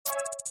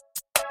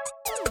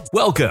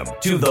Welcome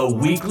to the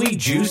Weekly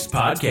Juice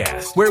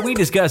Podcast, where we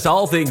discuss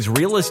all things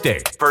real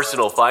estate,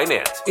 personal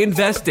finance,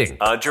 investing,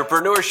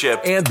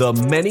 entrepreneurship, and the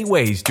many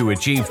ways to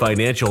achieve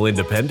financial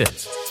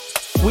independence.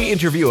 We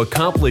interview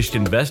accomplished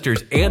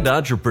investors and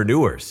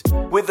entrepreneurs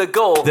with the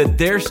goal that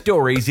their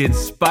stories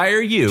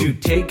inspire you to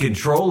take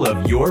control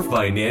of your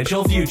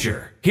financial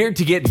future. Here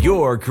to get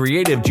your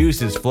creative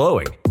juices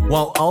flowing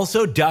while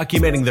also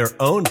documenting their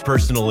own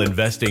personal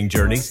investing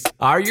journeys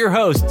are your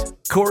hosts,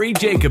 Corey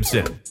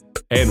Jacobson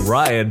and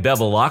Ryan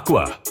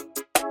Bevilacqua.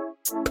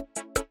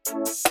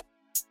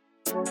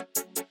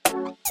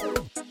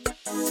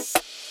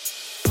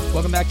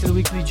 Welcome back to the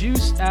Weekly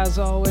Juice. As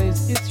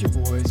always, it's your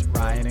boys,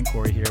 Ryan and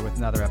Corey here with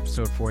another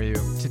episode for you.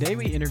 Today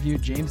we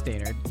interviewed James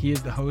Dainard. He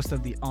is the host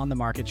of the On the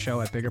Market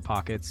show at Bigger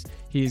Pockets.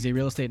 He is a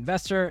real estate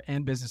investor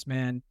and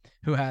businessman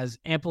who has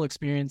ample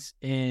experience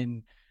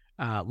in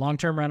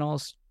long-term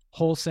rentals,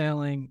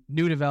 wholesaling,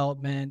 new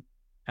development,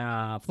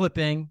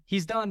 flipping.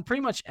 He's done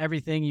pretty much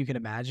everything you can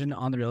imagine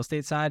on the real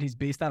estate side. He's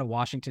based out of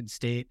Washington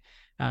State.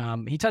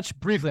 He touched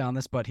briefly on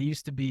this, but he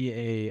used to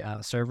be a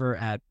server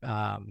at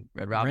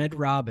Red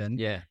Robin.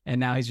 Yeah. And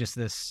now he's just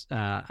this,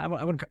 I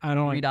don't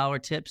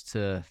 $3 tips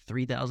to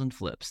 3,000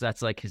 flips.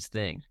 That's like his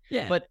thing.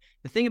 Yeah. But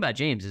the thing about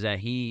James is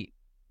that we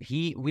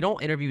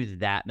don't interview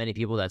that many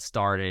people that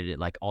started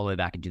like all the way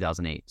back in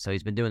 2008. So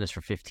he's been doing this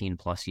for 15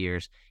 plus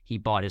years. He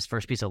bought his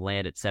first piece of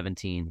land at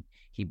 17.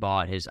 He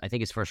bought his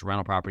first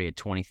rental property at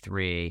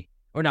 23,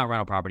 or not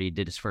rental property. He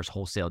did his first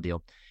wholesale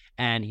deal.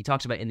 And he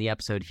talks about in the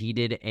episode, he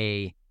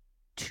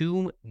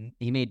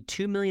made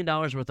 $2 million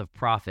worth of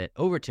profit,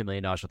 over $2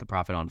 million worth of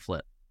profit on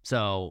flip.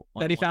 So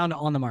that he found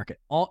on the market.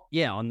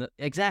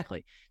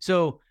 Exactly.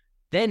 So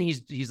then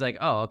he's like,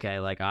 oh, okay.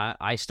 Like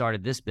I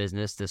started this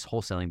business, this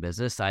wholesaling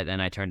business. Then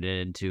I turned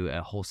it into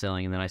a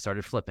wholesaling, and then I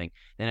started flipping.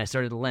 Then I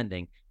started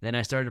lending. Then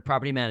I started a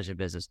property management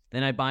business.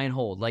 Then I buy and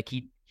hold. Like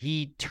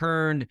he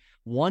turned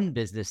one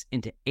business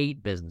into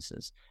 8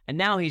 businesses. And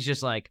now he's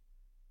just like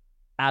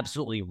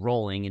absolutely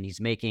rolling, and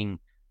he's making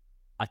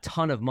a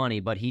ton of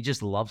money, but he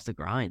just loves the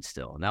grind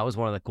still. And that was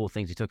one of the cool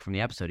things he took from the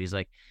episode. He's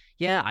like,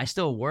 yeah, I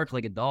still work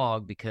like a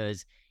dog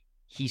because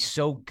he's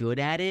so good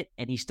at it.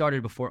 And he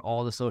started before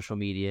all the social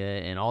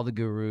media and all the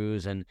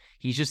gurus, and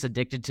he's just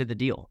addicted to the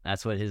deal.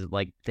 That's what his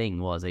like thing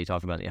was that he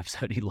talked about in the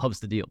episode. He loves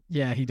the deal.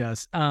 Yeah, he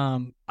does.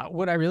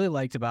 What I really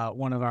liked about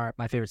one of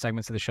my favorite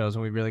segments of the show is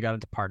when we really got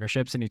into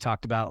partnerships, and he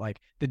talked about like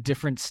the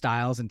different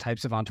styles and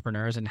types of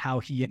entrepreneurs and how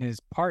he and his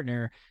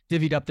partner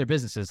divvied up their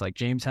businesses. Like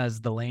James has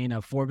the lane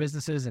of 4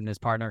 businesses and his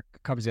partner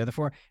covers the other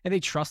 4, and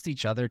they trust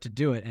each other to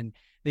do it. And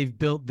they've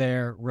built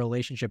their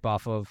relationship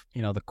off of,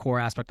 the core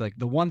aspect. Like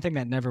the one thing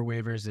that never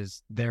wavers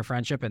is their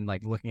friendship and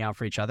like looking out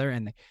for each other.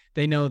 And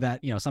they know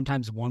that,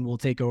 sometimes one will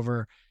take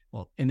over.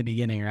 Well, in the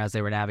beginning or as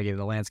they were navigating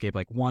the landscape,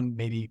 like one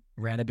maybe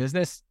ran a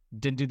business,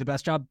 didn't do the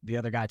best job, the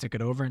other guy took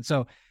it over. And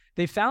so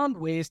they found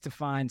ways to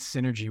find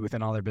synergy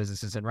within all their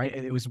businesses. And right,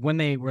 it was when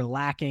they were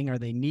lacking or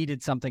they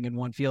needed something in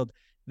one field,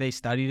 they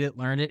studied it,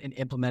 learned it, and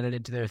implemented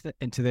it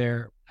into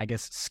their, I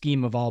guess,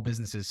 scheme of all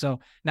businesses. So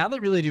now they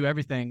really do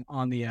everything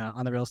on the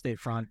real estate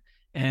front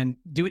and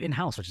do it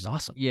in-house, which is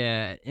awesome.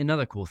 Yeah.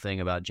 Another cool thing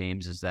about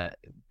James is that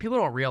people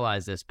don't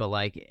realize this, but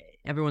like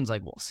everyone's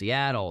like, well,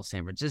 Seattle,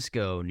 San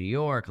Francisco, New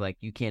York, like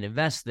you can't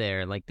invest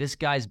there. Like this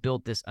guy's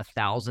built this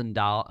 1,000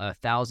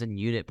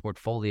 unit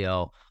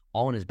portfolio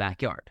all in his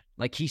backyard.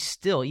 Like he's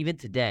still, even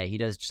today, he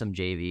does some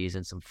JVs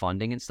and some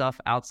funding and stuff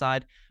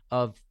outside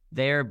of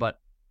there, but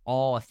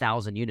all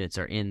 1,000 units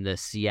are in the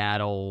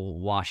Seattle,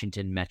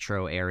 Washington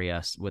metro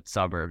area with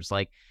suburbs.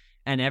 Like,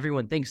 and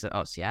everyone thinks that,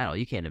 oh, Seattle,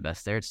 you can't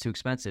invest there. It's too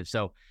expensive.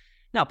 So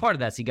now part of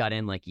that's he got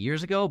in like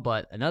years ago,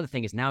 but another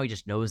thing is now he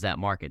just knows that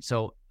market.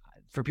 So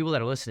for people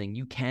that are listening,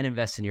 you can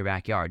invest in your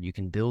backyard. You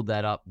can build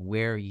that up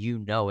where you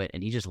know it.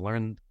 And he just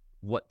learned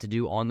what to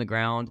do on the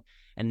ground.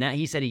 And now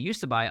he said he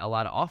used to buy a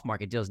lot of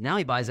off-market deals. Now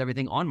he buys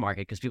everything on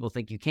market because people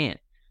think you can't.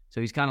 So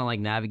he's kind of like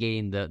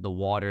navigating the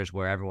waters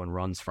where everyone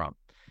runs from.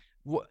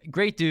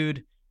 Great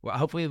dude. Well,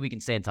 hopefully we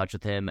can stay in touch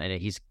with him, and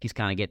he's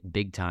kind of getting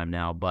big time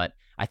now, but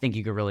I think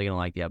you're really going to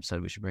like the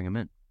episode. We should bring him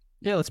in.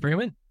 Yeah, let's bring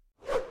him in.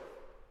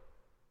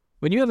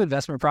 When you have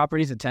investment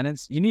properties and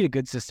tenants, you need a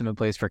good system in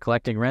place for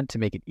collecting rent to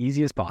make it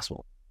easy as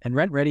possible. And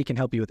RentRedi can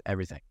help you with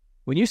everything.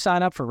 When you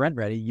sign up for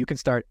RentRedi, you can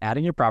start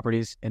adding your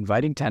properties,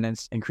 inviting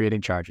tenants, and creating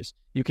charges.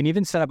 You can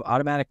even set up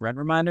automatic rent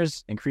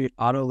reminders and create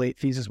auto late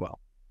fees as well.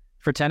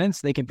 For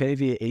tenants, they can pay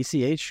via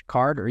ACH,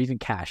 card, or even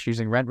cash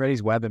using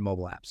RentRedi's web and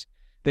mobile apps.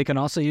 They can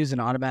also use an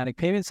automatic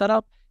payment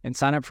setup and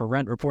sign up for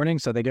rent reporting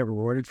so they get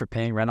rewarded for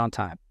paying rent on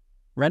time.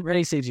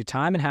 RentRedi saves you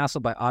time and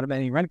hassle by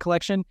automating rent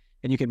collection,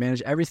 and you can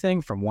manage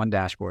everything from one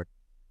dashboard.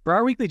 For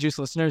our Weekly Juice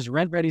listeners,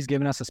 RentRedi's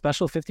given us a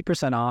special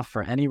 50% off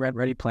for any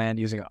RentRedi plan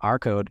using our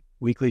code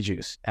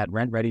WeeklyJuice at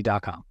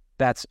rentredi.com.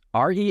 That's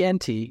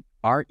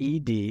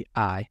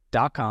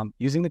RentRedi.com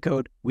using the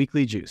code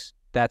WeeklyJuice.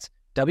 That's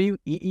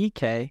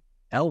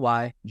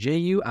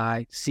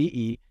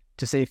WeeklyJuice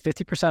to save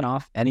 50%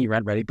 off any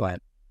RentRedi plan.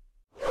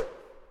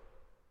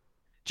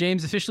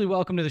 James, officially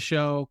welcome to the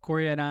show.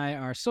 Corey and I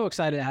are so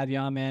excited to have you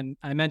on, man.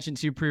 I mentioned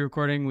to you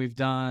pre-recording, we've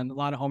done a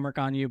lot of homework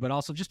on you, but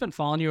also just been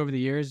following you over the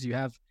years. You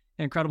have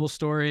an incredible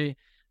story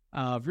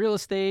of real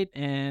estate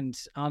and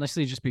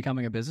honestly just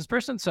becoming a business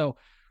person. So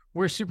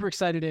we're super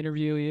excited to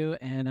interview you,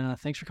 and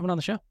thanks for coming on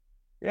the show.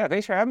 Yeah,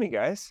 thanks for having me,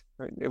 guys.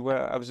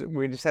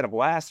 We just had a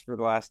blast for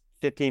the last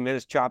 15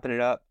 minutes chopping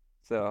it up.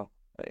 So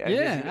this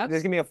is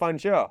going to be a fun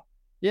show.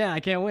 Yeah,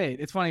 I can't wait.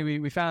 It's funny.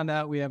 We found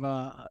out we have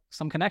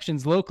some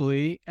connections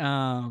locally,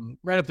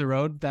 right up the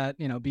road that,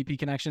 BP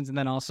connections. And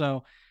then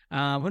also,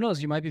 who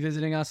knows, you might be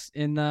visiting us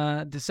in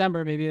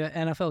December, maybe an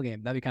NFL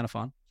game. That'd be kind of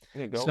fun.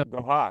 Yeah,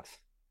 go Hawks.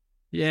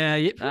 Yeah.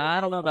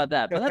 I don't know about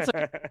that, but that's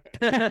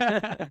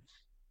okay.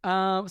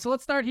 So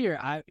let's start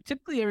here.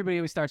 Typically everybody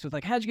always starts with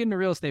like, how'd you get into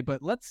real estate?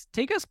 But let's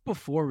take us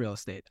before real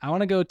estate. I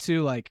want to go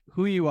to like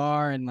who you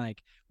are and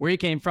like where you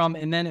came from,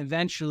 and then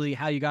eventually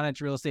how you got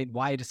into real estate,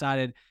 why you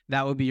decided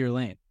that would be your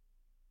lane.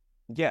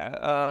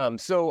 Yeah.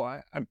 So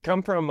I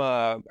come from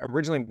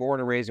originally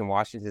born and raised in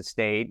Washington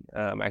State.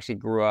 Actually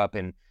grew up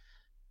in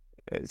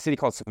a city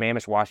called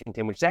Sammamish,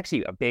 Washington, which is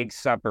actually a big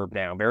suburb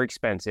now, very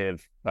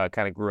expensive.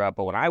 Kind of grew up,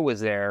 but when I was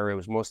there, it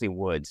was mostly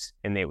woods,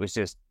 and it was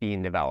just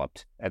being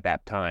developed at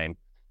that time.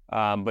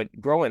 But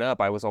growing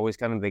up, I was always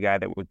kind of the guy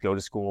that would go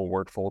to school,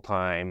 work full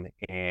time,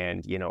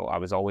 and I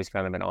was always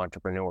kind of an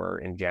entrepreneur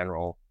in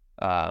general.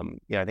 I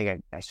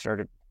think I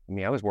started.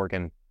 I was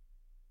working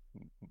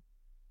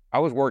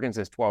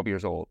since 12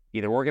 years old,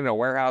 either working in a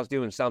warehouse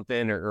doing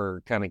something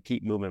or kind of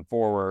keep moving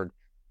forward.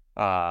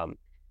 And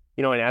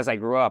as I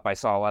grew up, I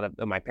saw a lot of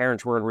my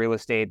parents were in real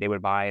estate. They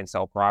would buy and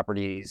sell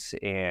properties,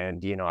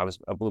 and I was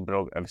a little bit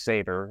of a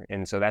saver,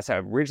 and so that's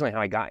originally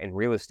how I got in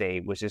real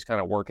estate, was just kind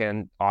of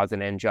working odds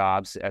and end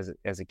jobs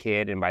as a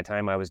kid. And by the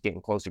time I was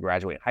getting close to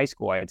graduating high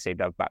school, I had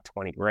saved up about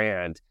 20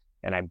 grand,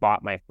 and I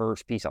bought my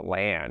first piece of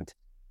land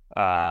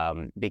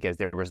because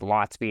there was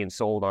lots being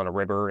sold on a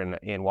river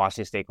in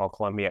Washington State called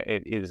Columbia.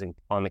 It is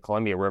on the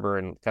Columbia River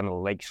in kind of the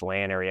Lake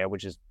Chelan area,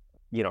 which is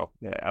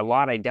a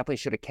lot I definitely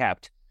should have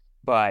kept,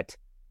 but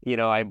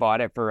I bought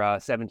it for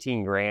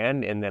 17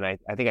 grand, and then I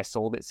think I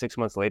sold it 6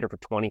 months later for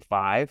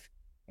 25,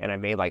 and I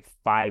made like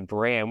 5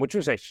 grand, which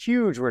was a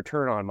huge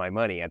return on my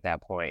money at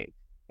that point.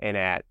 And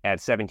at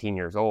 17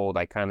 years old,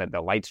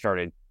 the light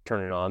started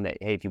turning on that,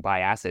 hey, if you buy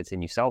assets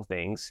and you sell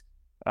things,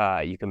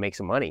 you can make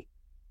some money.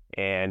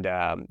 And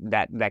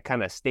that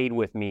kind of stayed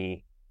with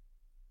me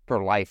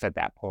for life at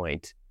that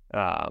point.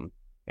 And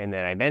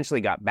then I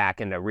eventually got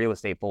back into real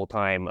estate full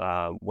time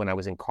when I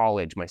was in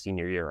college. My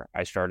senior year,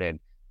 I started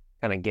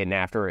kind of getting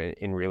after it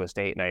in real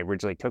estate. And I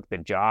originally took the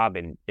job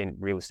in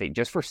real estate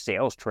just for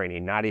sales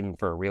training, not even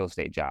for a real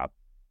estate job.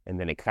 And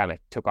then it kind of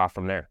took off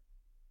from there.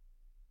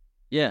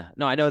 Yeah.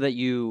 No, I know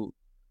that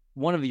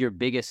one of your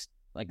biggest,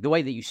 like the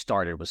way that you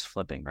started was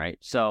flipping, right?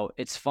 So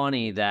it's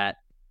funny that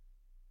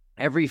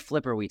every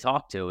flipper we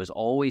talk to is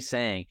always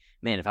saying,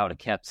 man, if I would have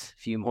kept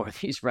a few more of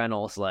these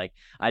rentals, like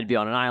I'd be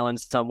on an island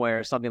somewhere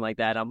or something like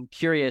that. I'm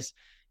curious,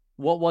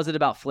 what was it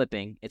about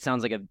flipping? It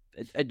sounds like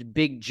a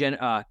big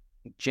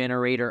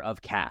generator of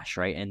cash,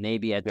 right? And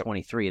maybe at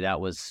 23, that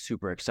was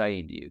super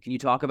exciting to you. Can you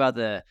talk about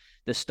the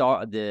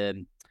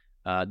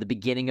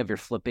beginning of your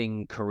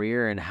flipping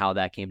career and how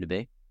that came to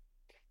be?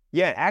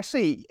 Yeah,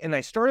 actually, and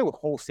I started with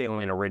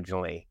wholesaling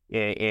originally.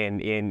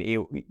 And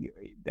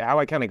how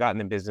I kind of got in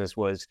the business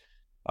was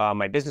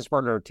my business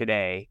partner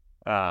today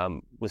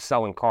was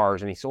selling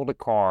cars, and he sold a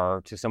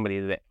car to somebody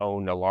that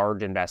owned a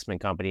large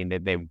investment company, and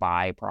they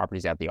buy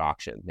properties at the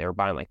auction. They were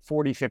buying like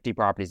 40, 50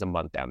 properties a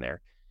month down there.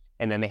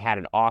 And then they had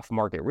an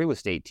off-market real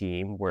estate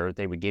team where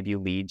they would give you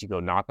leads. You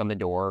go knock on the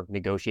door,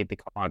 negotiate the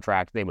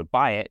contract. They would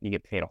buy it, and you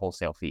get paid a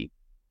wholesale fee.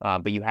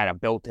 But you had a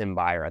built-in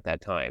buyer at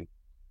that time.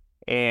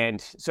 And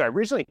so I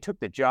originally took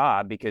the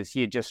job because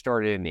he had just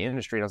started in the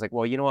industry. And I was like,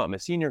 well, you know what? I'm a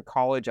senior in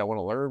college. I want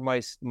to learn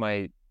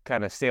my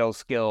kind of sales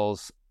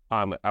skills.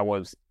 I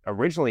was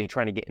originally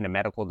trying to get into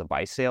medical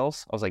device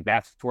sales. I was like,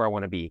 that's where I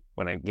want to be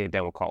when I get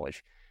done with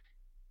college.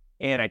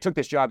 And I took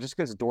this job just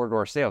because it's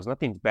door-to-door sales.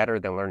 Nothing's better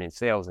than learning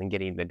sales and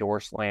getting the door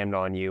slammed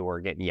on you or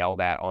getting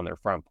yelled at on their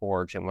front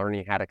porch and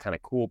learning how to kind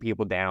of cool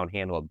people down,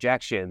 handle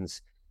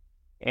objections.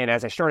 And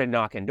as I started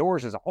knocking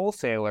doors as a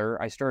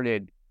wholesaler, I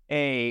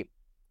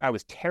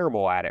was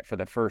terrible at it for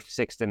the first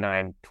 6 to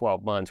 9,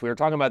 12 months. We were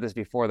talking about this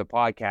before the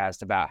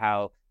podcast about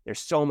how there's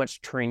so much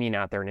training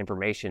out there and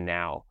information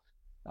now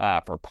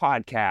for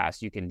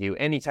podcasts. You can do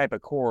any type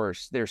of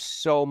course. There's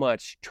so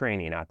much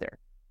training out there.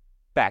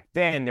 Back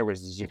then there was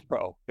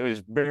zero. It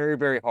was very,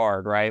 very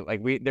hard, right?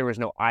 Like there was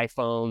no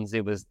iPhones.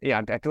 It was,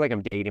 I feel like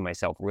I'm dating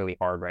myself really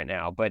hard right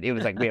now, but it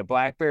was like we had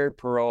BlackBerry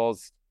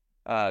Pearls,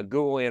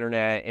 Google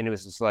Internet, and it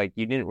was just like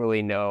you didn't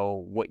really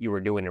know what you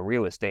were doing in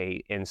real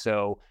estate. And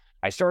so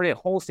I started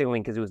wholesaling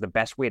because it was the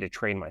best way to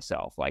train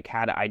myself, like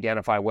how to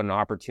identify what an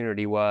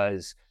opportunity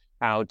was,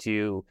 how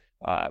to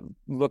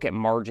look at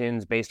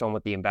margins based on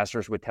what the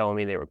investors would tell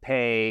me they would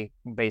pay,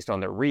 based on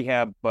their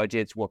rehab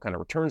budgets, what kind of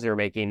returns they were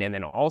making. And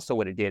then also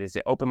what it did is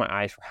it opened my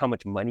eyes for how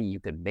much money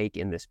you could make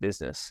in this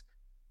business.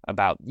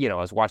 about, I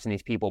was watching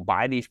these people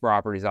buy these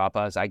properties off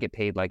us. I get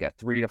paid like a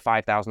 $3,000 to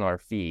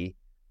 $5,000 fee.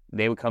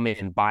 They would come in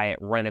and buy it,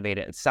 renovate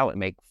it, and sell it,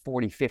 make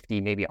 40,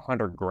 50, maybe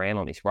 100 grand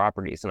on these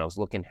properties. And I was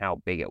looking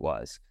how big it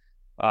was.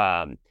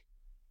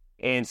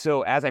 And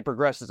so as I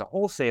progressed as a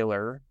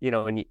wholesaler,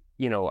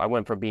 I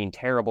went from being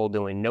terrible,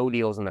 doing no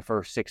deals in the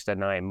first 6 to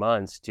 9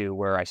 months, to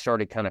where I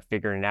started kind of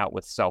figuring it out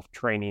with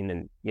self-training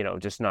and,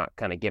 just not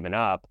kind of giving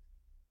up.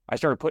 I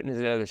started putting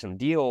together some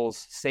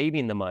deals,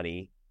 saving the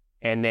money,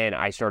 and then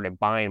I started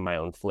buying my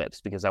own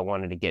flips because I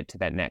wanted to get to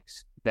that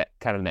next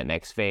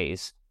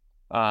phase.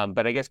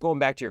 But I guess going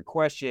back to your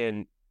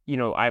question,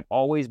 I've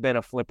always been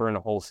a flipper and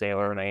a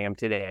wholesaler, and I am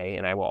today,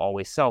 and I will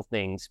always sell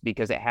things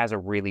because it has a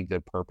really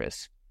good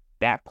purpose.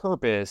 That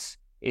purpose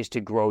is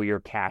to grow your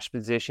cash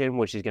position,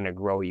 which is going to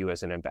grow you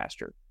as an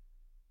investor.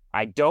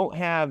 I don't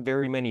have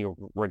very many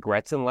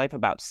regrets in life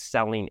about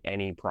selling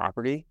any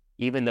property,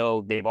 even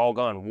though they've all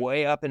gone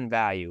way up in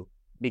value,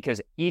 because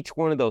each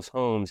one of those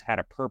homes had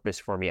a purpose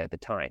for me at the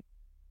time.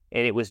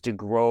 And it was to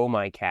grow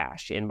my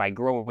cash. And by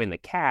growing the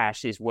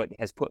cash is what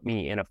has put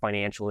me in a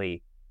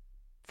financially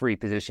free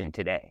position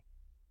today.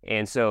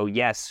 And so,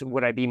 yes,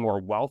 would I be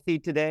more wealthy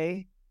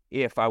today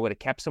if I would have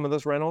kept some of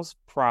those rentals?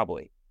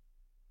 Probably.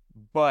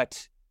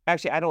 But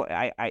actually,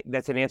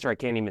 that's an answer I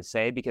can't even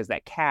say, because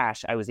that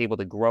cash, I was able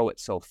to grow it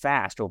so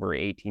fast over an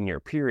 18-year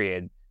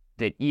period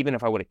that even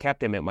if I would have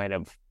kept them, it might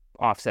have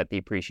offset the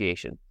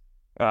appreciation.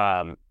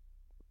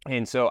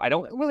 And so I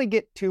don't really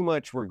get too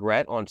much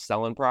regret on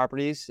selling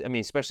properties. I mean,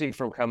 especially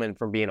from coming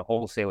from being a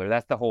wholesaler.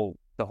 That's the whole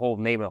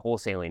name of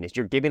wholesaling, is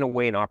you're giving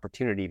away an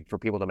opportunity for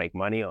people to make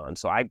money on.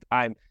 So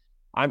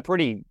I'm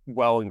pretty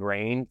well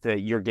ingrained that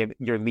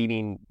you're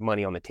leaving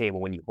money on the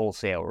table when you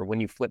wholesale, or when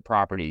you flip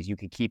properties, you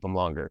can keep them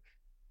longer.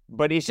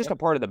 But it's just a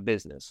part of the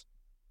business.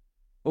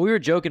 Well, we were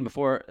joking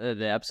before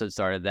the episode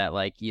started that,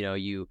 like,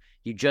 you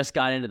just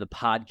got into the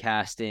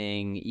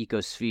podcasting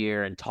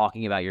ecosphere and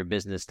talking about your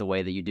business the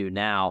way that you do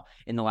now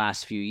in the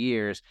last few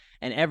years.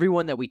 And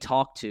everyone that we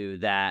talked to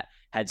that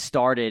had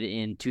started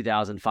in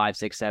 2005,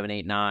 6, 7,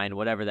 8, 9,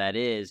 whatever that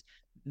is,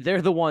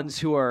 they're the ones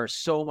who are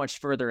so much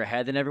further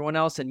ahead than everyone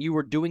else. And you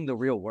were doing the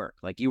real work.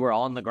 Like, you were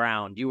on the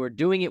ground. You were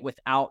doing it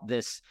without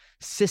this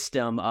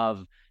system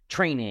of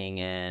training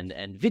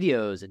and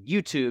videos and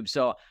YouTube.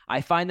 So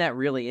I find that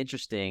really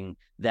interesting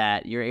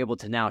that you're able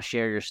to now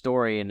share your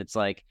story. And it's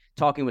like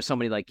talking with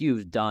somebody like you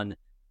who's done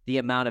the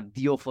amount of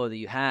deal flow that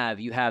you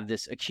have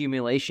this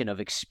accumulation of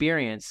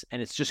experience,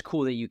 and it's just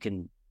cool that you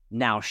can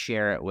now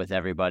share it with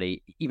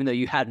everybody, even though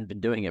you hadn't been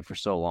doing it for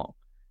so long.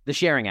 The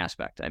sharing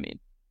aspect, I mean.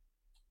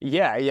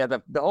 Yeah.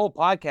 The whole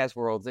podcast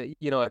world, at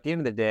the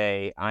end of the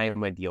day, I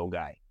am a deal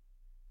guy.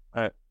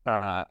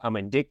 I'm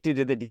addicted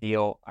to the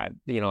deal.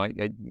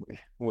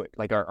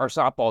 Like our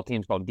softball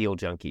team's called Deal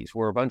Junkies.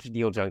 We're a bunch of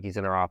deal junkies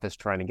in our office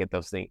trying to get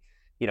those things,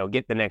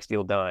 get the next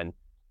deal done.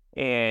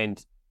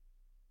 And,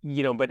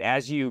 but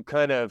as you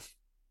kind of,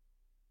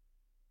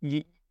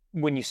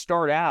 when you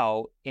start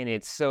out and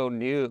it's so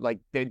new, like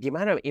the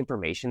amount of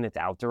information that's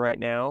out there right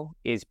now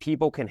is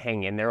people can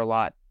hang in there a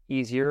lot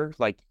easier.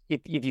 Like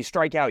if you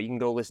strike out, you can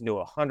go listen to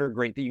 100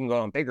 great things. You can go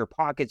on Bigger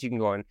Pockets. You can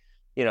go on,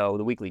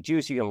 the Weekly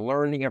Juice. You can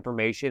learn the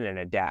information and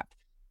adapt.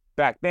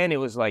 Back then, it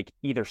was like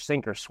either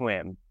sink or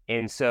swim.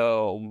 And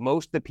so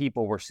most of the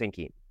people were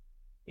sinking.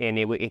 And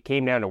it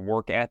came down to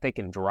work ethic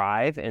and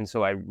drive. And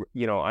so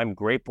I'm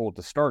grateful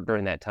to start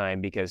during that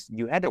time, because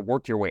you had to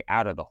work your way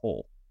out of the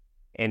hole.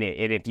 And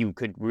if you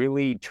could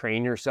really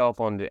train yourself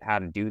on how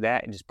to do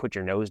that and just put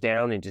your nose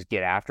down and just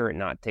get after it and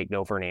not take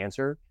no for an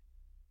answer,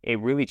 it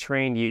really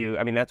trained you.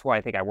 I mean, that's why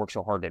I think I work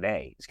so hard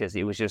today. It's because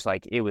it was just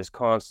like, it was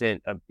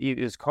constant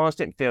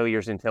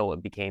failures until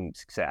it became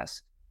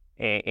success.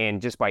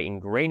 And just by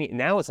ingraining,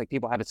 now it's like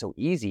people have it so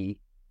easy,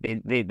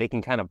 they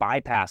can kind of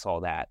bypass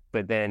all that.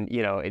 But then,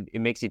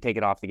 it makes you take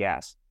it off the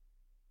gas.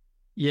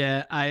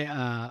 Yeah,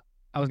 I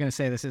was going to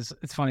say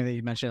it's funny that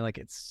you mentioned, like,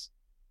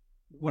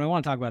 what I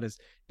want to talk about is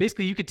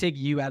basically you could take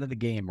you out of the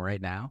game right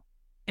now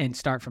and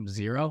start from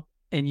zero,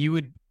 and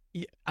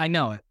I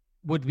know it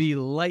would be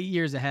light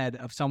years ahead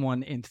of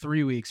someone in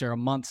 3 weeks or a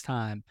month's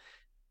time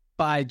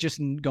by just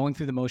going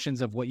through the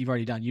motions of what you've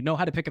already done. You know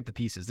how to pick up the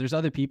pieces. There's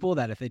other people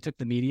that if they took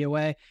the media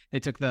away, they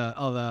took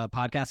all the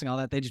podcasting, all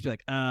that, they'd just be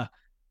like,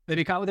 they'd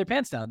be caught with their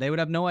pants down. They would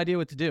have no idea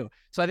what to do.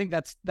 So I think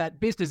that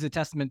basically is a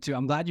testament to,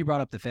 I'm glad you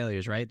brought up the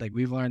failures, right? Like,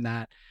 we've learned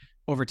that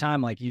over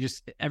time, like,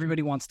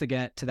 everybody wants to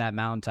get to that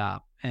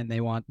mountaintop and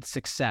they want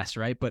success,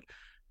 right? But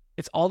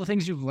it's all the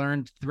things you've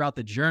learned throughout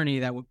the journey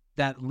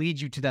that lead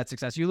you to that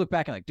success. You look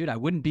back and like, dude, I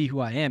wouldn't be who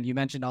I am. You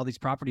mentioned all these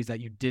properties that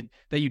you did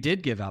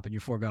give up and you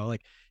forego.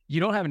 Like, you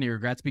don't have any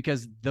regrets,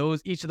 because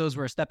each of those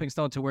were a stepping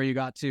stone to where you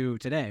got to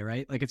today,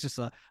 right? Like, it's just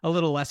a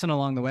little lesson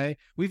along the way.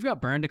 We've got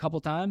burned a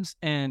couple times,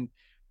 and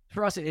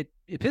for us, it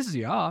pisses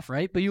you off,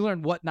 right? But you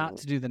learn what not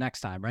to do the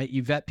next time, right?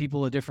 You vet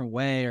people a different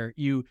way, or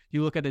you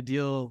look at a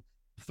deal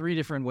 3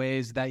 different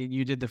ways that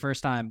you did the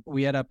first time.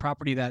 We had a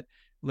property that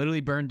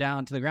literally burned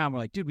down to the ground. We're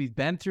like, dude, we've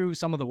been through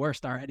some of the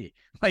worst already.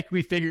 Like,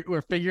 we're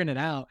figuring it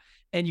out,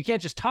 and you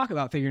can't just talk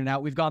about figuring it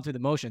out. We've gone through the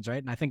motions, right?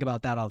 And I think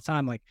about that all the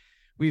time. Like,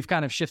 we've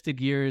kind of shifted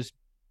gears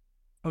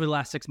over the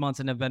last 6 months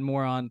and have been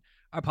more on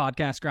our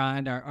podcast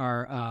grind,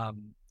 our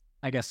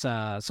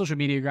social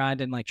media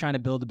grind, and like trying to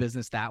build a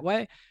business that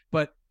way.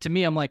 But to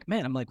me, I'm like,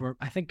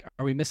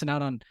 are we missing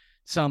out on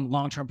some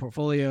long-term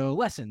portfolio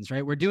lessons,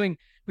 right?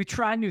 We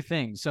try new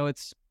things. So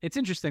it's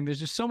interesting. There's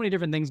just so many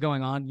different things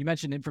going on. You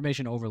mentioned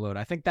information overload.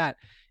 I think that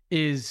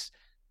is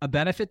a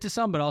benefit to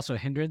some, but also a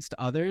hindrance to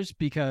others,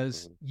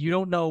 because you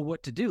don't know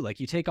what to do.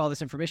 Like, you take all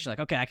this information, like,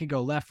 okay, I can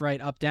go left,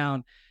 right, up,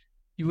 down.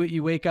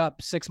 You wake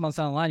up 6 months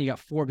down the line, you got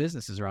 4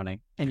 businesses running,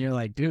 and you're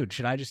like, dude,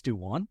 should I just do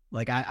one?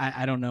 Like,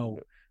 I don't know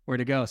where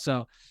to go.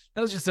 So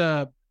that was just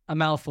a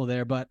mouthful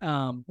there. But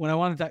when I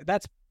wanted to,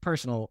 that's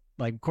personal.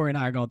 Like, Corey and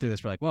I are going through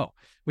this. We're like, whoa,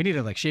 we need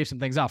to like shave some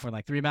things off. We're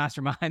like 3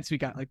 masterminds. We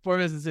got like 4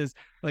 businesses.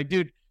 We're like,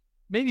 dude,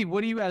 maybe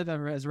what do you have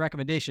as a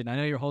recommendation? I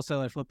know you're a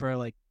wholesaler, flipper.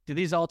 Like, do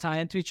these all tie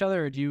into each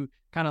other, or do you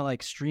kind of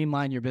like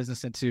streamline your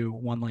business into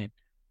one lane?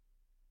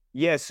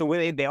 Yeah, so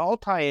they all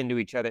tie into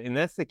each other, and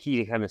that's the key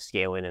to kind of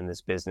scaling in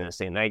this business.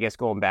 And I guess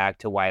going back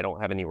to why I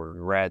don't have any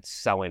regrets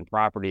selling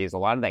properties, a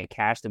lot of that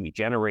cash that we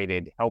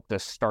generated helped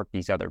us start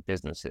these other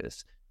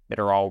businesses that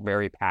are all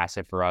very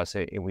passive for us,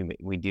 and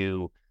we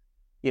do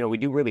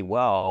really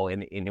well.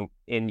 And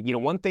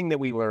one thing that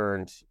we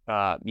learned,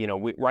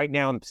 right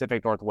now in the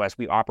Pacific Northwest,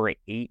 we operate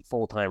 8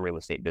 full-time real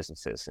estate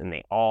businesses, and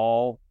they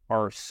all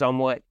are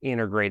somewhat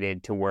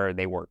integrated to where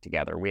they work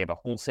together. We have a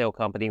wholesale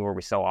company where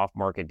we sell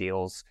off-market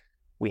deals.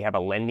 We have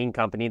a lending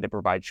company that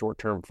provides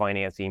short-term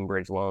financing,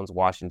 bridge loans,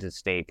 Washington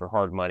State for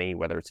hard money,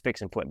 whether it's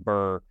fix and flip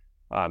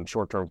BRRRR,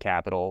 short-term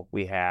capital.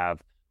 We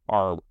have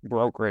our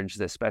brokerage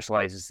that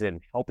specializes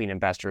in helping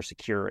investors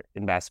secure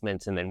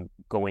investments and then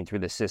going through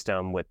the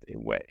system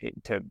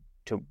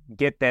to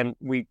get them.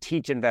 We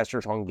teach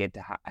investors how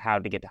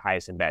to get the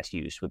highest and best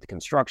use with the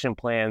construction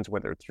plans,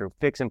 whether it's through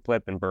fix and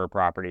flip and BRRRR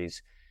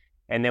properties.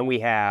 And then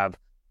we have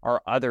our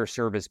other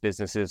service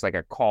businesses, like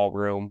a call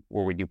room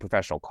where we do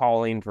professional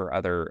calling for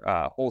other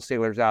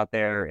wholesalers out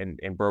there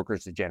and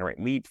brokers to generate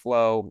lead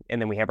flow. And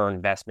then we have our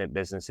investment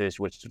businesses,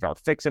 which is our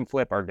fix and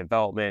flip, our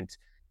development,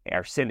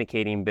 our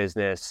syndicating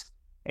business,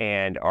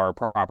 and our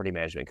property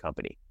management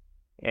company.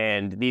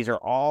 And these are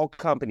all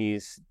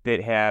companies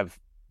that have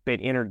been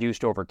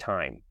introduced over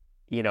time.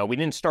 We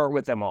didn't start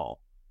with them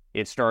all.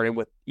 It started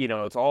with,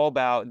 it's all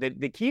about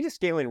the key to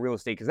scaling real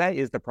estate, because that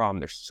is the problem.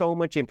 There's so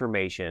much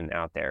information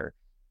out there.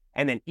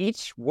 And then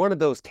each one of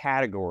those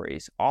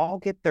categories all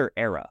get their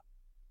era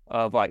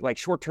of like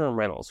short-term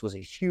rentals was a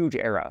huge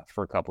era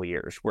for a couple of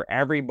years where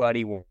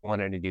everybody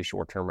wanted to do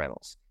short-term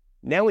rentals.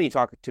 Now, when you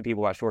talk to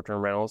people about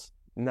short-term rentals,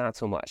 not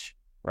so much,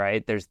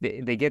 right?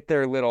 They get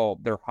their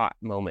hot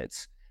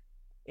moments.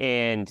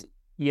 And,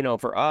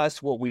 for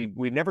us, we've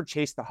never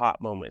chased the hot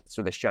moments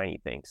or the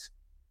shiny things.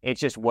 It's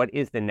just, what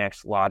is the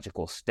next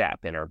logical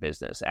step in our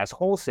business? As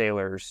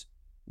wholesalers,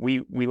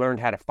 we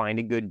learned how to find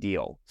a good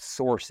deal,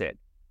 source it,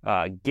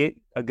 get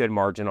a good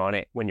margin on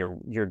it when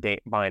you're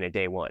buying at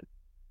day one.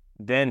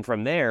 Then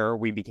from there,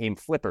 we became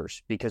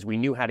flippers because we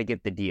knew how to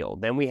get the deal.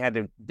 Then we had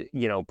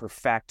to,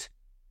 perfect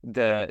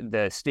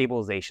the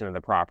stabilization of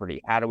the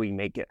property. How do we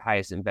make it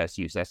highest and best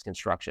use? That's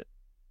construction.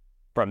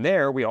 From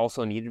there, we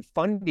also needed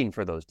funding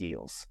for those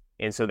deals.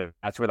 And so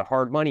that's where the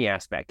hard money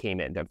aspect came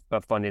in,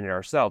 of funding it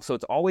ourselves. So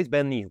it's always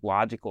been these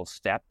logical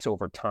steps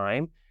over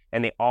time,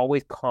 and they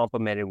always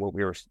complemented what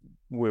we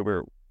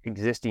were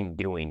existing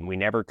doing. We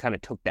never kind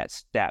of took that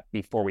step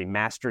before we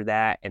mastered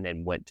that and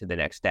then went to the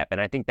next step. And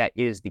I think that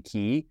is the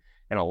key.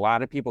 And a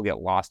lot of people get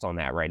lost on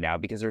that right now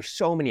because there's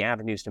so many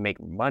avenues to make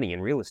money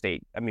in real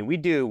estate. I mean, we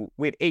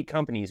have 8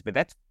 companies,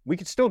 but we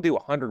could still do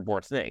 100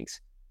 more things.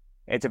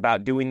 It's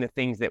about doing the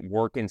things that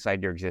work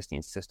inside your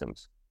existing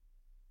systems.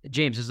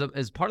 James,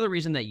 is part of the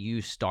reason that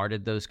you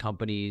started those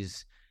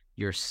companies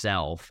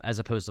yourself as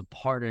opposed to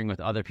partnering with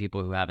other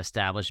people who have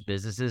established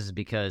businesses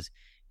because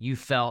you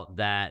felt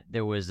that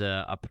there was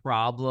a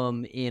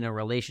problem in a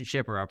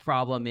relationship or a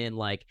problem in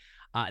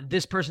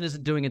this person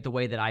isn't doing it the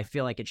way that I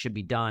feel like it should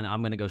be done.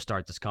 I'm going to go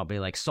start this company,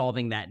 like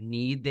solving that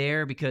need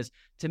there. Because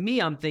to me,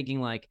 I'm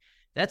thinking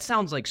that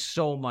sounds like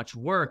so much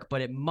work,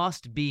 but it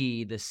must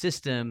be the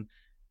system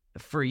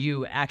for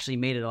you actually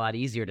made it a lot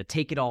easier to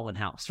take it all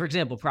in-house. For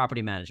example,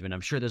 property management. I'm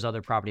sure there's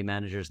other property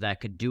managers that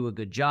could do a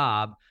good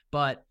job,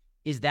 but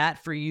is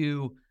that for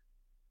you,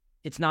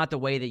 it's not the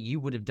way that you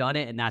would have done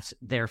it, and that's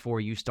therefore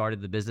you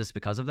started the business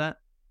because of that?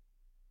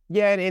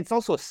 Yeah, and it's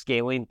also a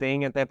scaling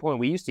thing at that point.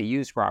 We used to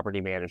use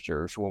property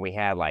managers when we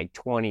had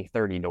 20,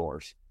 30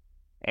 doors.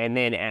 And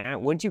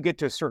then once you get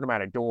to a certain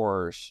amount of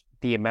doors,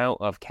 the amount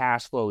of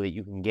cash flow that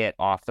you can get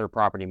off their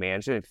property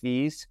management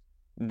fees,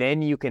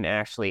 then you can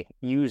actually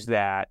use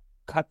that,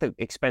 cut the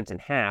expense in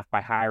half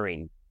by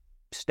hiring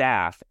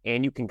staff,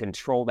 and you can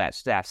control that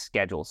staff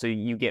schedule. So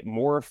you get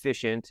more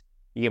efficient,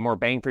 you get more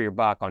bang for your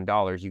buck on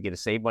dollars, you get to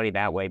save money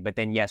that way. But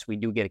then, yes, we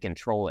do get to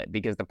control it,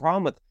 because the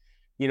problem with,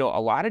 a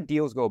lot of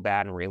deals go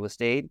bad in real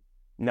estate,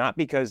 not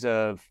because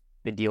of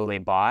the deal they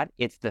bought,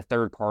 it's the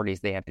third parties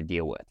they have to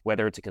deal with,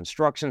 whether it's a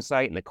construction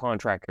site and the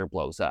contractor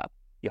blows up,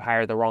 you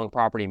hire the wrong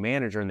property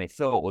manager and they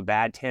fill it with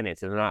bad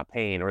tenants and they're not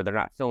paying, or they're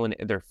not filling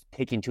it, they're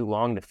taking too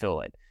long to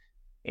fill it.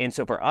 And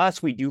so for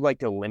us, we do like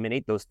to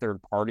eliminate those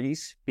third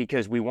parties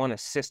because we want a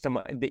system.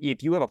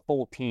 If you have a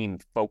full team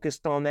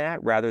focused on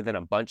that rather than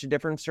a bunch of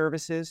different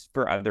services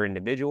for other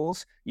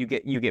individuals, you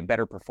get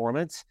better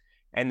performance.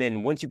 And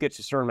then once you get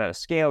to a certain amount of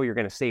scale, you're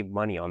going to save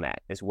money on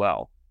that as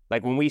well.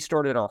 Like when we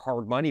started our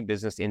hard money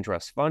business,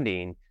 interest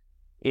funding,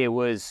 it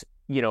was,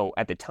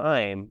 at the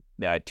time,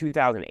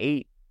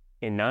 2008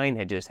 and 9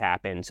 had just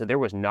happened. So there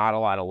was not a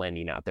lot of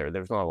lending out there.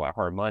 There was not a lot of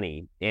hard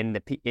money. And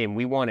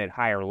we wanted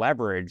higher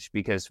leverage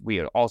because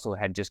we also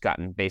had just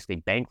gotten basically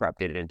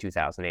bankrupted in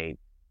 2008.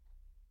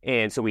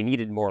 And so we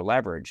needed more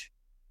leverage.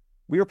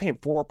 We were paying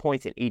 4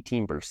 points and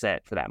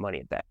 18% for that money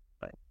at that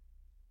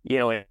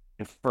time.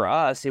 And for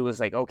us, it was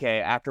like,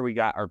 okay, after we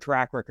got our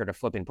track record of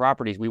flipping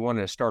properties, we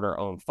wanted to start our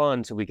own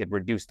fund so we could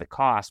reduce the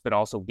cost, but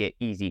also get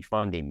easy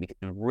funding because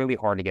it was really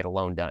hard to get a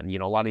loan done.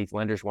 A lot of these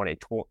lenders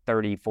wanted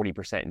 30,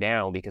 40%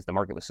 down because the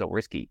market was so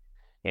risky.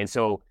 And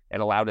so it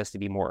allowed us to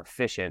be more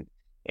efficient.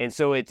 And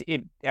so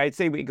I'd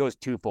say it goes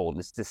twofold.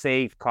 It's to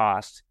save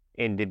costs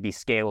and to be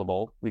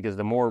scalable, because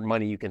the more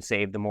money you can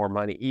save, the more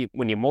money,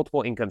 when you have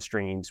multiple income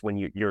streams, when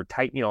you're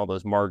tightening all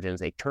those margins,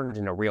 they turn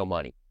into real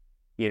money.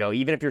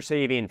 Even if you're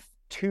saving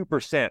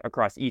 2%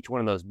 across each one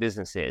of those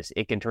businesses,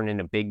 it can turn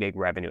into big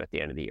revenue at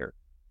the end of the year.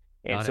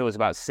 And so it's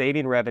about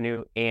saving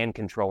revenue and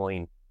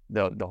controlling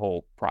the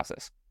whole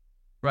process.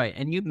 Right.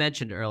 And you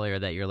mentioned earlier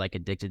that you're like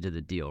addicted to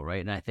the deal,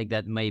 right? And I think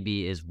that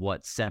maybe is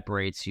what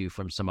separates you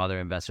from some other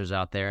investors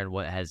out there and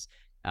what has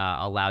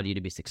allowed you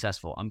to be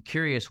successful. I'm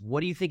curious,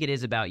 what do you think it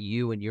is about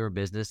you and your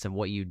business and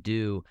what you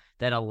do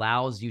that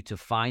allows you to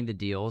find the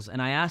deals?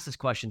 And I ask this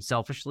question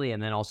selfishly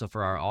and then also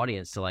for our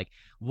audience to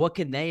what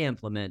can they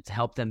implement to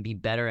help them be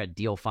better at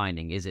deal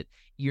finding? Is it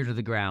ear to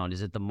the ground?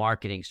 Is it the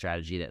marketing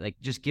strategy that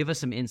just give us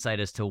some insight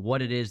as to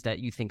what it is that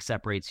you think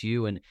separates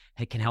you and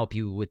it can help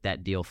you with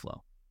that deal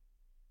flow?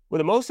 Well,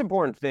 the most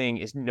important thing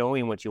is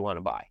knowing what you want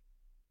to buy.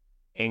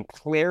 And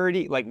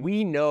clarity,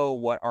 we know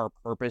what our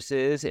purpose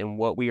is and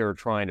what we are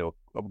trying to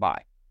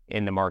buy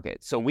in the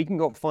market. So we can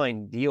go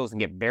find deals and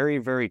get very,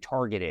 very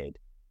targeted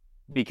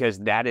because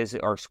that is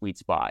our sweet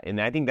spot. And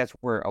I think that's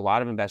where a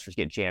lot of investors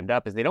get jammed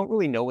up, is they don't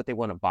really know what they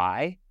want to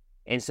buy.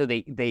 And so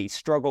they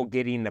struggle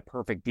getting the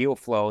perfect deal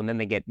flow, and then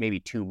they get maybe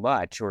too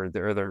much, or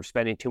they're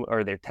spending too,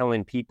 or they're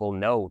telling people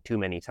no too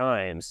many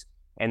times,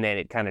 and then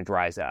it kind of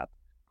dries up.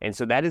 And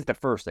so that is the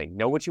first thing.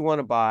 Know what you want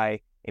to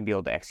buy and be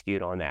able to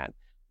execute on that.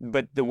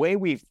 But the way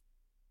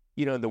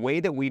the way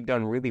that we've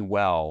done really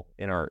well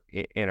in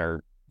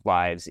our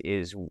lives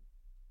is,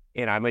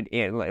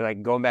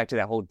 and going back to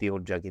that whole deal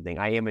junkie thing,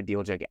 I am a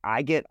deal junkie.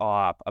 I get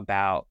off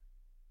about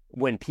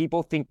when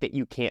people think that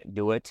you can't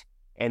do it,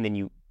 and then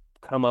you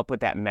come up with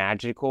that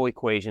magical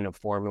equation of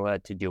formula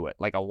to do it.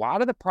 Like a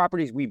lot of the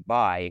properties we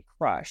buy and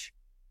crush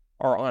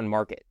are on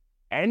market.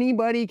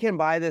 Anybody can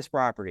buy this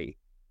property,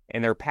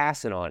 and they're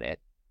passing on it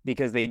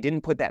because they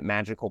didn't put that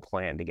magical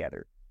plan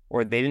together.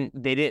 Or they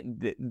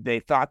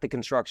thought the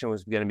construction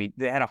was going to be,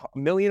 they had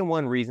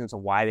 1,000,001 reasons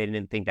of why they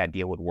didn't think that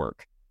deal would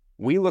work.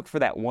 We look for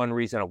that one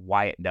reason of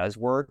why it does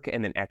work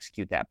and then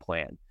execute that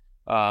plan.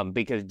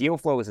 Because deal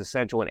flow is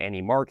essential in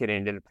any market,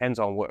 and it depends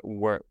on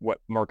what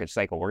market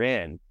cycle we're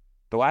in.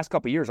 The last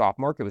couple of years off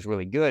market was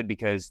really good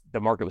because the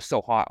market was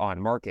so hot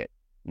on market.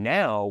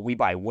 Now we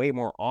buy way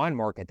more on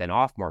market than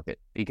off market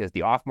because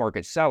the off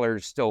market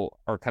sellers still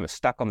are kind of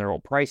stuck on their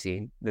old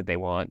pricing that they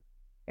want.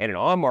 And an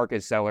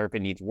on-market seller, if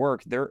it needs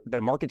work,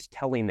 the market's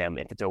telling them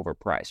if it's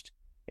overpriced.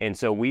 And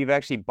so we've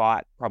actually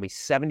bought probably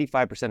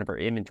 75% of our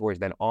inventory has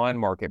been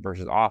on-market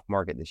versus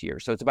off-market this year.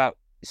 So it's about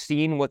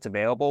seeing what's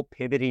available,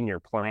 pivoting your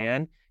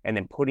plan, and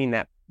then putting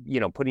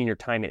your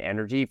time and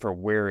energy for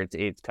where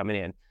it's coming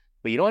in.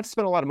 But you don't have to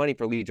spend a lot of money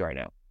for leads right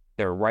now.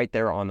 They're right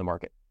there on the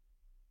market.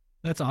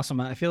 That's awesome.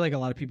 I feel like a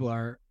lot of people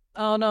are,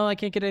 oh no, I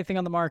can't get anything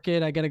on the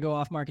market. I got to go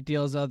off-market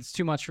deals. Oh, it's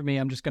too much for me.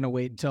 I'm just going to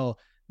wait until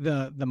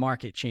the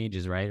market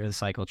changes, right? Or the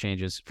cycle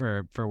changes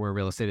for where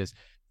real estate is.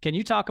 Can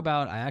you talk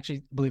about, I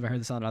actually believe I heard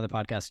this on another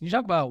podcast. Can you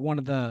talk about one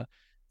of the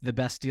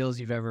best deals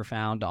you've ever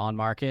found on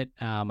market?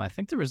 I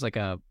think there was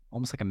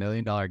almost like $1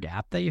 million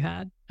gap that you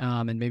had.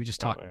 And maybe just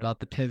talk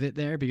about the pivot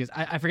there, because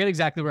I forget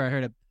exactly where I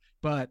heard it,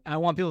 but I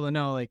want people to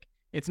know,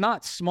 it's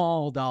not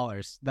small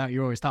dollars that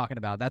you're always talking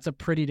about. That's a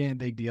pretty damn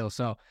big deal.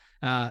 So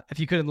if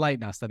you could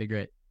enlighten us, that'd be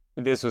great.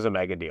 This was a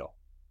mega deal.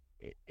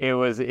 It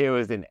was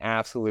an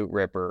absolute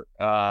ripper.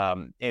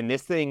 And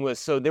this thing was,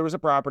 so there was a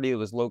property that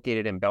was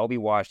located in Bellevue,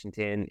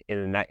 Washington,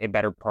 in a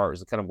better part, it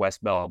was kind of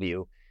West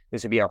Bellevue.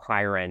 This would be our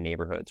higher end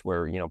neighborhoods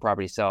where,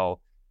 properties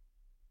sell,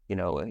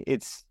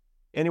 it's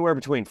anywhere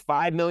between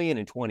 5 million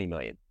and 20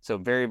 million. So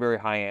very, very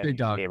high end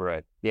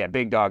neighborhood. Yeah.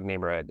 Big dog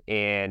neighborhood.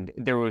 And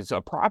there was a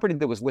property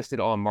that was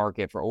listed on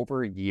market for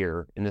over a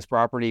year, and this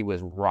property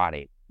was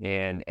rotting.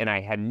 And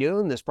I had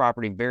known this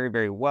property very,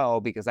 very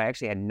well because I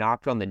actually had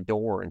knocked on the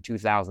door in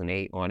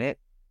 2008 on it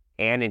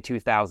and in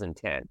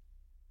 2010.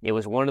 It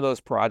was one of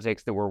those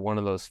projects that were one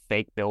of those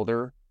fake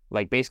builder,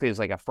 basically it was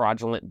like a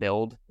fraudulent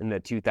build in the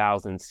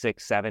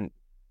 2006-7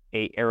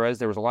 2008 eras,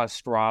 there was a lot of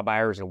straw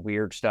buyers and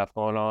weird stuff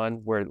going on,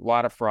 where a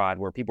lot of fraud,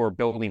 where people were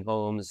building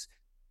homes,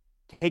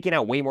 taking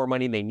out way more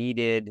money than they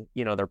needed,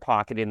 they're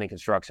pocketing the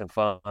construction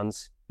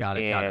funds. Got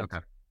it. Okay.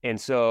 And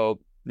so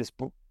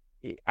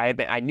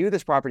I knew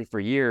this property for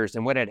years,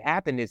 and what had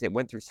happened is it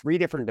went through 3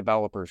 different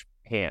developers'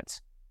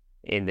 hands.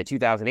 In the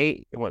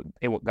 2008,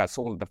 it got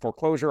sold at the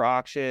foreclosure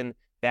auction.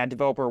 That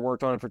developer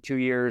worked on it for 2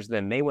 years.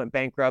 Then they went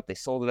bankrupt. They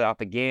sold it off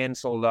again.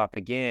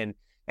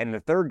 And the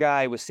third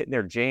guy was sitting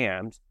there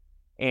jammed,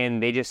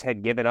 and they just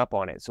had given up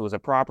on it. So it was a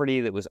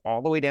property that was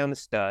all the way down to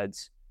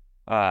studs.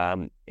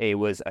 It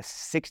was a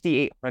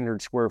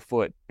 6,800 square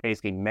foot,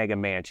 basically mega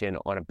mansion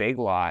on a big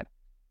lot.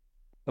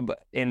 But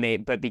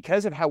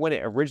because of how, when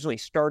it originally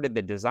started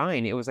the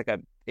design, it was like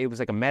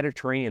a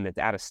Mediterranean that's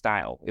out of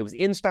style. It was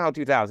in style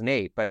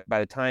 2008, but by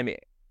the time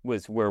it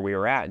was where we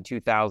were at in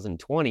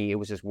 2020, it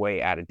was just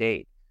way out of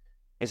date.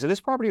 And so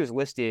this property was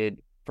listed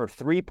for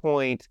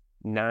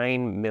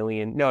 $3.9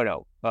 million.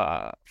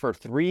 For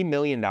 $3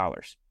 million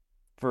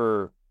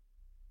for,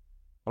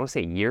 I want to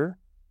say, a year.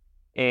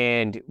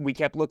 And we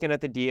kept looking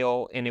at the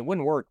deal, and it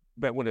wouldn't work,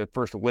 but when it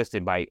first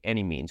listed by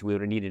any means, we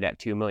would have needed that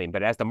 $2 million.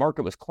 But as the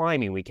market was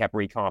climbing, we kept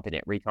recomping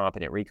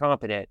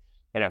it.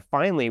 And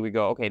finally we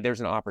go, okay, there's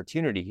an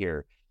opportunity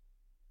here.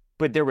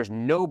 But there was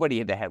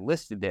nobody that had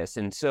listed this.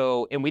 And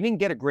we didn't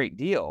get a great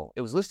deal.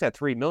 It was listed at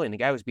 $3 million. The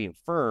guy was being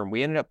firm.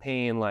 We ended up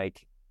paying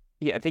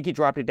I think he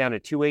dropped it down to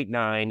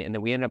 289, and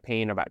then we ended up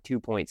paying about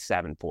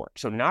 2.7 for it.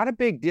 So not a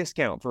big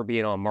discount for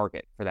being on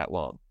market for that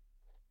long,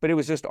 but it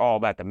was just all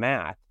about the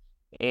math.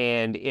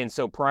 And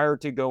so prior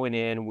to going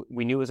in,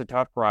 we knew it was a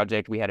tough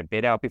project. We had a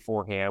bid out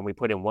beforehand. We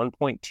put in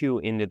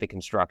 1.2 into the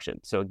construction.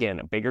 So again,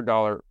 a bigger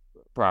dollar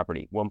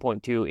property,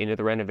 1.2 into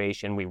the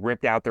renovation. We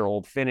ripped out their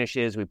old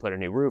finishes. We put a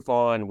new roof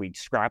on. We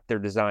scrapped their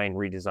design,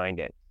 redesigned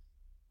it.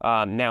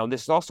 Now,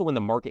 this is also when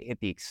the market hit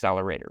the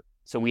accelerator.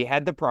 So we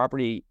had the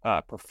property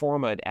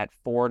performed at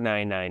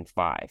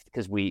 4,995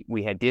 because we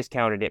had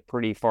discounted it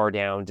pretty far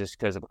down just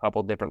because of a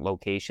couple of different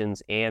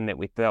locations, and that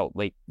we felt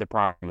like the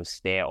property was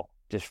stale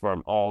just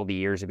from all the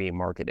years of being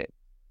marketed.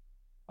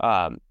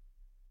 But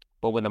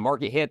when the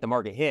market hit,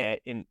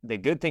 and the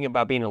good thing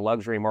about being in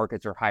luxury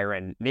markets or higher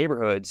end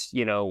neighborhoods,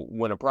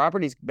 when a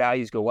property's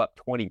values go up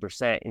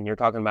 20%, and you're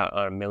talking about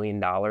 $1 million,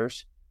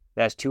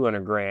 that's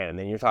 $200,000. And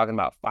then you're talking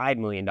about $5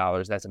 million,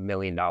 that's $1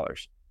 million.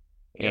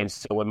 Yep. And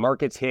so when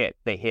markets hit,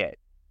 they hit.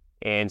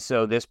 And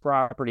so this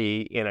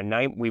property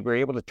we were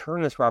able to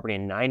turn this property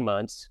in 9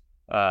 months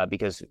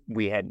because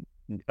we had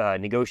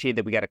negotiated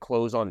that we got to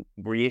close on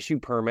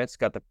reissued permits,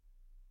 got the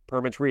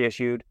permits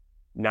reissued,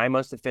 9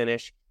 months to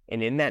finish.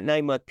 And in that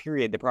 9-month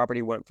period, the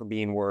property went from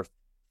being worth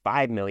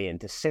 $5 million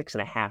to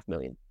 $6.5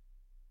 million.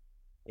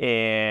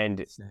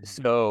 And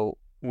so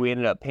we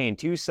ended up paying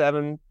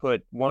 2.7,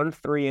 put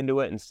 1.3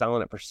 into it, and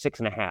selling it for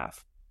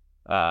 6.5.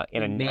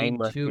 In a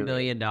 9-month $2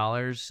 million.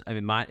 I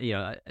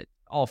mean,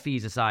 all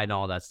fees aside and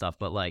all that stuff,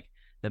 but like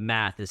the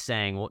math is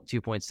saying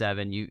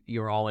 2.7.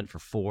 You're all in for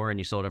 4, and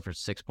you sold it for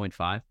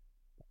 6.5.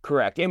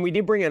 Correct. And we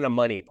did bring in a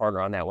money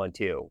partner on that one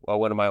too.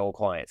 One of my old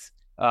clients.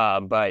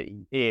 But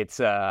it's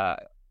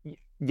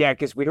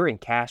because we were in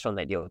cash on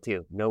that deal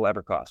too. No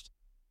ever cost.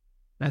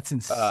 That's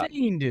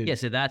insane, dude. Yeah.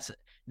 So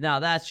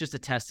that's just a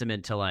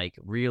testament to like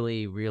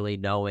really, really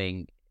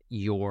knowing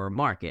your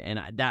market.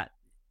 And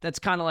that's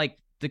kind of like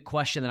the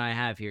question that I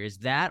have here. Is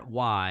that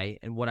why,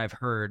 and what I've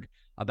heard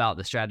about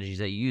the strategies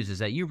that you use, is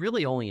that you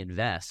really only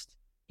invest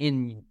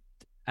in,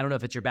 I don't know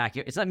if it's your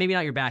backyard. It's maybe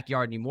not your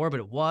backyard anymore, but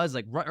it was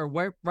like right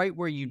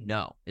where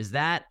Is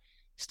that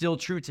still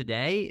true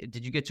today?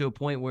 Did you get to a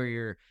point where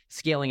you're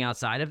scaling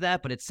outside of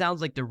that? But it sounds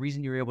like the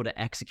reason you're able to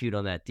execute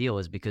on that deal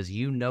is because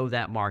you know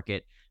that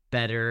market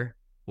better,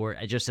 or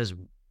just as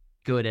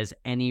good as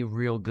any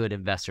real good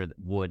investor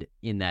would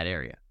in that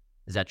area.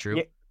 Is that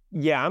true?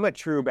 Yeah, I'm a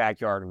true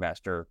backyard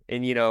investor.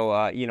 And,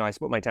 I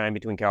split my time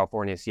between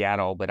California and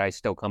Seattle, but I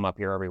still come up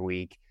here every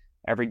week.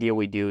 Every deal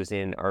we do is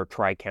in our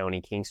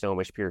tri-county, King,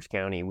 Snohomish, Pierce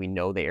County. We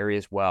know the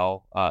areas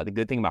well. The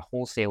good thing about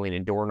wholesaling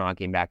and door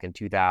knocking back in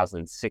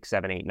 2006,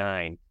 7, 8,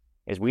 9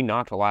 is we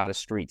knocked a lot of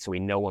streets, so we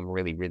know them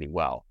really, really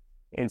well.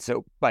 And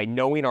so by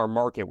knowing our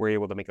market, we're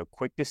able to make a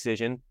quick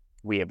decision.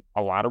 We have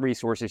a lot of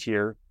resources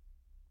here.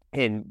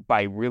 And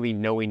by really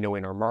knowing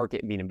our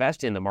market and being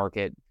invested in the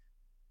market,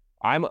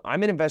 I'm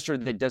an investor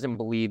that doesn't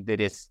believe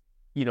that it's,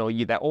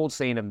 that old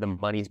saying of the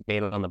money's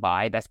made on the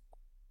buy. That's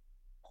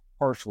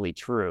partially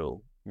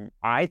true.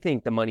 I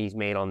think the money's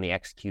made on the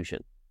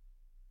execution.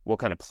 What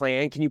kind of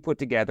plan can you put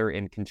together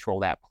and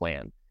control that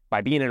plan?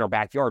 By being in our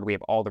backyard, we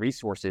have all the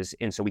resources,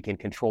 and so we can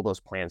control those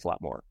plans a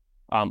lot more.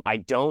 I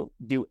don't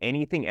do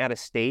anything out of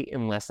state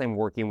unless I'm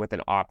working with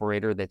an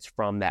operator that's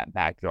from that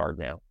backyard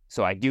now.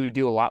 So I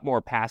do a lot more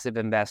passive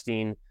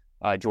investing,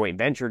 joint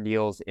venture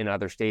deals in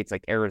other states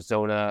like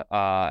Arizona.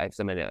 I have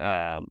some in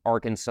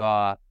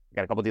Arkansas.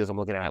 Got a couple deals I'm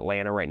looking at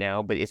Atlanta right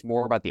now, but it's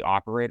more about the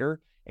operator.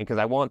 And because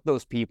I want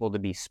those people to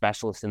be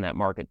specialists in that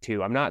market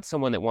too. I'm not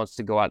someone that wants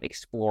to go out and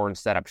explore and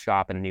set up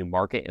shop in a new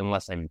market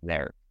unless I'm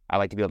there. I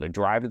like to be able to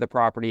drive to the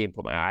property and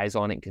put my eyes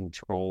on it and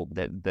control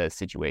the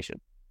situation.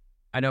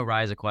 I know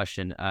Rye has a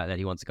question that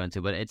he wants to go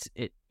into, but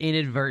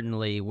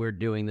inadvertently we're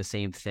doing the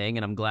same thing,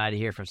 and I'm glad to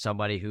hear from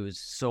somebody who's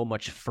so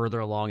much further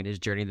along in his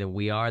journey than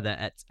we are.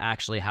 That's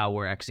actually how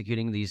we're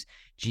executing these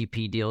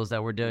GP deals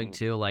that we're doing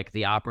too. Like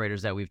the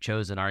operators that we've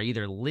chosen are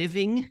either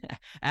living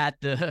at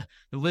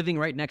living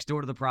right next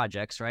door to the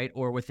projects, right,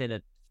 or within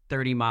a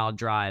 30-mile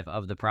drive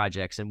of the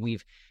projects. And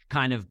we've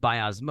kind of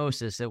by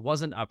osmosis, it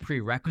wasn't a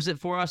prerequisite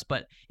for us,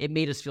 but it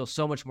made us feel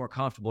so much more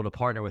comfortable to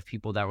partner with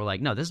people that were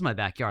like, no, this is my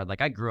backyard.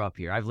 Like I grew up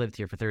here. I've lived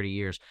here for 30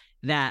 years.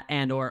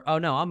 Or, oh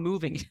no, I'm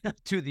moving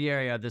to the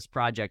area of this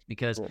project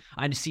because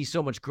I see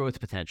so much growth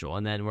potential.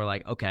 And then we're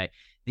like, okay,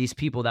 these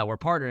people that we're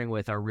partnering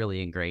with are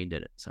really ingrained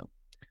in it. So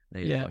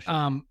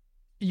yeah.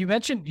 You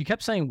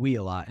kept saying we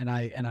a lot, and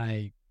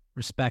I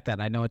respect that.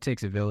 And I know it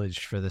takes a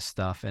village for this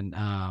stuff. And,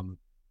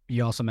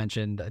 you also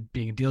mentioned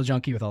being a deal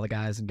junkie with all the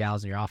guys and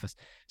gals in your office.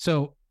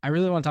 So I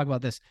really want to talk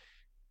about this.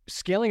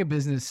 Scaling a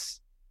business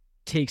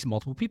takes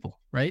multiple people,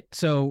 right?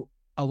 So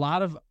a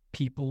lot of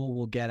people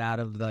will get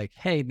out of like,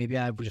 hey, maybe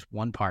I have just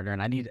one partner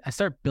and I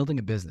start building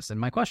a business. And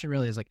my question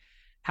really is like,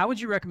 how would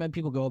you recommend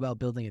people go about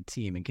building a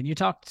team? And can you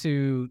talk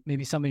to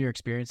maybe some of your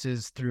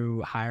experiences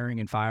through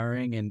hiring and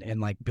firing and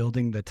like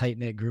building the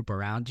tight-knit group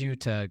around you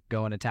to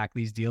go and attack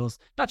these deals?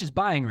 Not just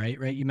buying, right?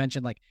 You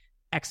mentioned like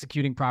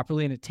executing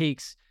properly, and it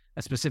takes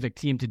a specific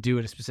team to do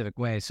it a specific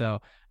way. So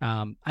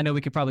I know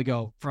we could probably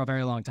go for a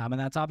very long time on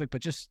that topic,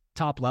 but just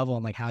top level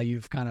and like how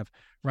you've kind of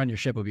run your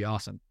ship would be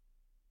awesome.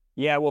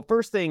 Yeah. Well,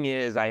 first thing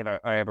is I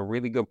have a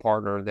really good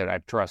partner that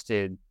I've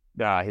trusted.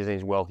 His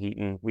name's Will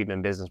Heaton. We've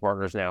been business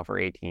partners now for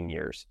 18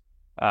 years.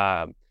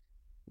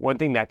 One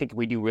thing that I think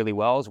we do really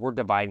well is we're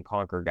divide and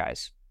conquer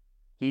guys.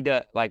 We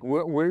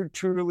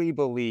truly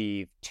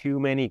believe too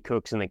many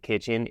cooks in the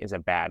kitchen is a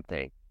bad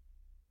thing.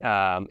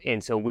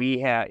 And so we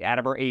have, out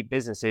of our 8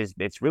 businesses,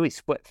 it's really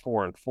split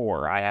 4 and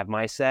 4. I have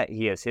my set,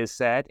 he has his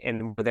set,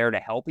 and we're there to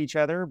help each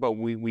other, but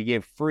we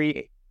give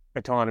free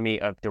autonomy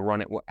to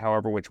run it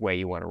however which way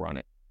you want to run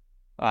it.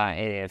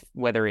 And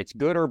whether it's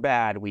good or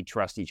bad, we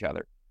trust each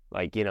other.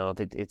 Like, if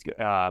it's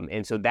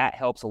and so that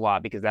helps a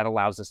lot because that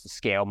allows us to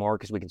scale more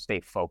because we can stay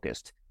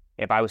focused.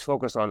 If I was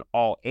focused on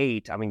all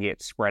 8, I'm going to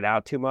get spread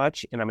out too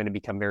much and I'm going to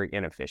become very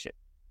inefficient.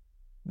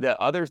 The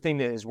other thing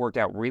that has worked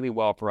out really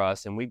well for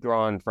us, and we've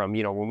grown from,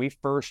 when we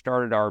first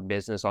started our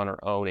business on our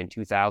own in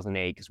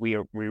 2008, because we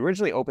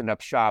originally opened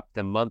up shop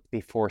the month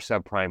before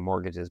subprime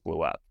mortgages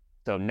blew up.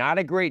 So not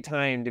a great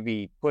time to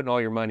be putting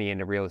all your money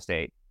into real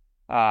estate.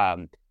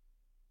 But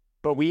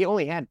we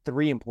only had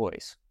 3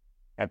 employees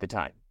at the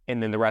time,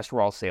 and then the rest were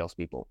all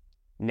salespeople.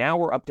 Now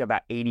we're up to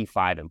about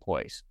 85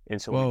 employees.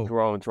 And so we've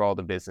grown through all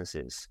the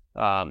businesses.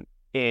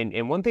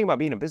 And one thing about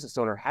being a business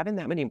owner, having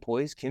that many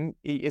employees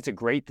it's a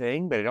great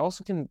thing, but it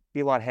also can be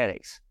a lot of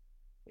headaches.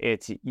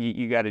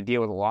 You got to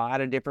deal with a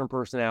lot of different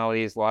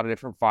personalities, a lot of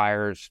different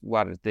fires, a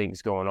lot of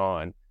things going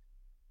on.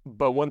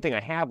 But one thing I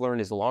have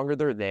learned is the longer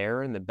they're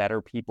there and the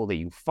better people that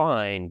you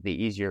find, the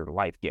easier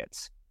life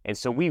gets. And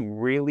so we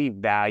really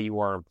value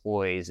our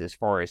employees as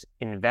far as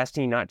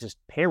investing, not just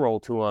payroll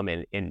to them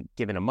and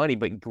giving them money,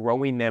 but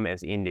growing them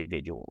as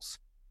individuals.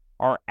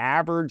 Our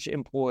average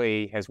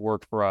employee has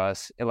worked for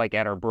us, like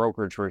at our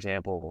brokerage, for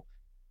example,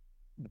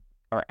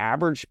 our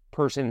average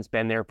person's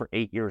been there for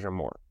 8 years or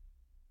more.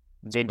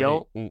 They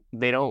don't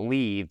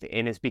leave.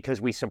 And it's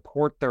because we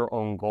support their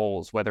own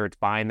goals, whether it's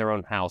buying their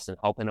own house and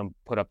helping them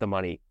put up the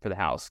money for the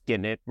house,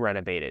 getting it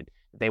renovated.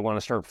 If they want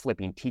to start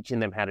flipping, teaching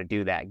them how to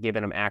do that,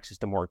 giving them access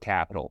to more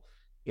capital.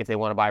 If they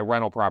want to buy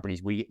rental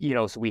properties,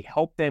 so we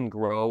help them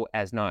grow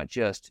as not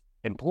just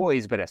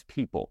employees, but as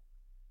people.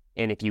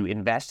 And if you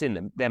invest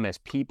in them as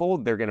people,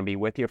 they're going to be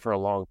with you for a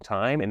long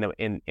time,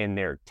 and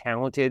they're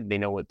talented. They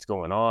know what's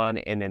going on,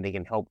 and then they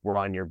can help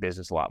run your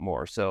business a lot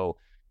more. So,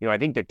 I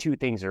think the 2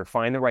 things are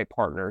find the right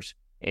partners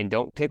and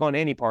don't pick on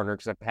any partner,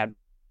 because I've had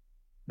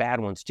bad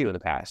ones too in the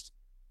past,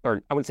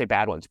 or I wouldn't say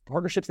bad ones,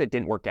 partnerships that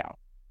didn't work out.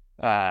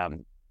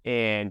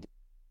 And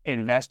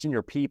invest in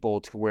your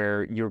people to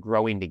where you're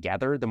growing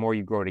together. The more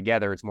you grow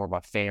together, it's more of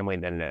a family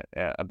than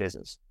a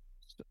business.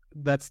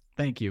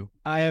 Thank you.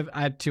 I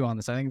have 2 on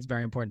this. I think it's a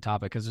very important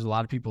topic because there's a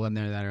lot of people in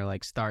there that are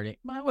like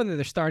whether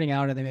they're starting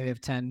out or they maybe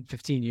have 10,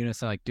 15 units.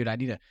 They're like, dude, I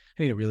need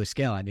to really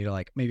scale. I need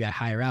to maybe I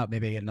hire out,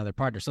 maybe I get another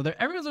partner. So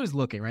everyone's always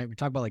looking, right? We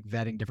talk about like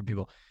vetting different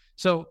people.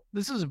 So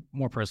this is a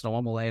more personal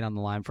one. We'll lay it on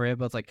the line for you,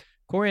 but it's like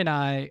Corey and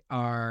I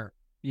are,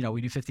 we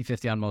do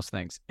 50-50 on most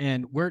things.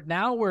 And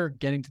we're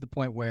getting to the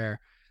point where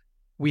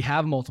we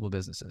have multiple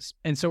businesses.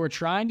 And so we're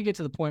trying to get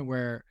to the point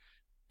where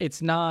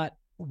it's not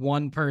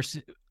one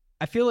person.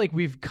 I feel like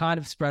we've kind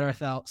of spread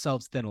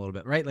ourselves thin a little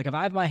bit, right? Like if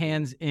I have my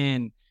hands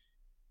in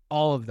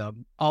all of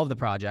the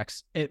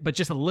projects, but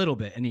just a little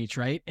bit in each,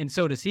 right? And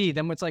so does he,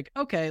 then it's like,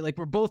 okay, like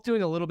we're both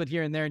doing a little bit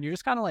here and there and you're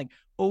just kind of like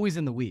always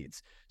in the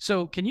weeds.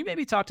 So can you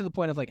maybe talk to the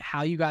point of like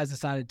how you guys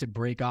decided to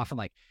break off and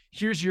like,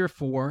 here's your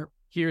 4,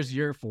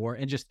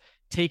 and just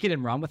take it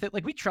and run with it?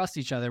 Like we trust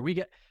each other. We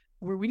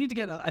need to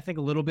get, I think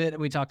a little bit,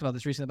 and we talked about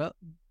this recently,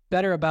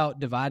 better about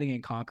dividing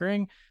and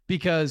conquering,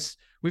 because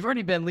we've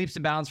already been leaps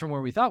and bounds from where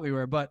we thought we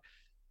were, but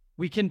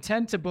we can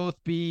tend to both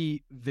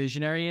be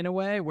visionary in a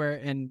way where,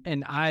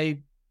 and I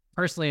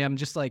personally, I'm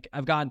just like,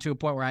 I've gotten to a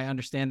point where I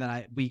understand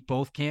that we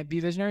both can't be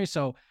visionary.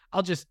 So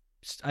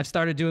I've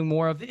started doing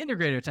more of the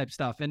integrator type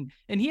stuff, and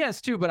he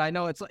has too, but I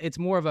know it's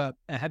more of a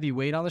heavy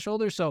weight on the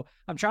shoulders. So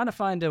I'm trying to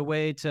find a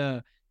way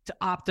to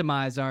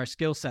optimize our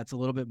skill sets a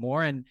little bit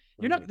more. And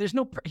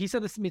he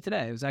said this to me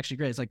today. It was actually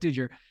great. It's like,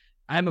 dude,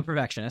 I'm a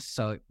perfectionist,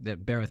 so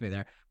bear with me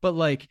there. But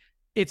like,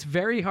 it's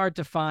very hard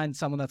to find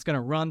someone that's going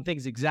to run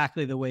things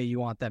exactly the way you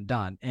want them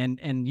done.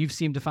 And you've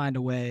seemed to find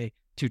a way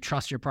to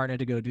trust your partner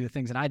to go do the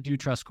things. And I do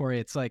trust Corey.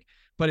 It's like,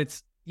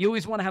 but you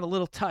always want to have a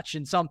little touch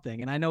in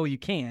something. And I know you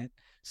can't.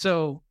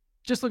 So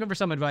just looking for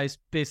some advice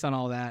based on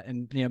all that,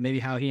 and maybe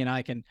how he and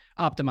I can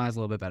optimize a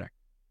little bit better.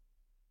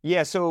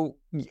 Yeah. So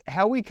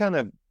how we kind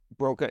of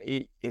broke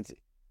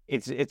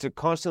it's a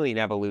constantly an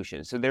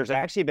evolution. So there's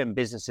actually been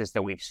businesses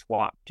that we've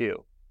swapped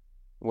too,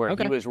 where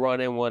he was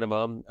running one of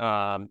them,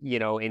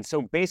 and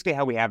so basically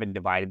how we have it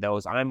divided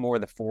those, I'm more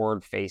the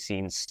forward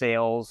facing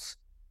sales.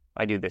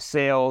 I do the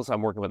sales.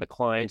 I'm working with the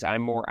clients.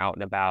 I'm more out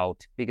and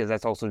about because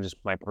that's also just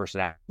my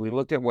personality. We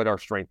looked at what our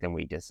strengths and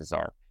weaknesses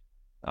are.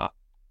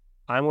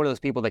 I'm one of those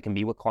people that can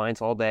be with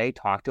clients all day,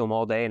 talk to them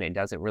all day, and it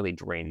doesn't really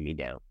drain me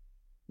down.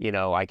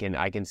 I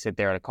can sit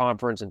there at a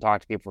conference and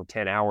talk to people for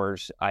 10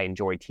 hours. I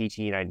enjoy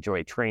teaching, I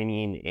enjoy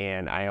training,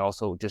 and I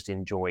also just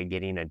enjoy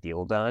getting a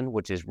deal done,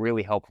 which is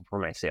really helpful for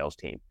my sales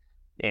team.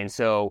 And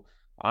so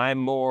I'm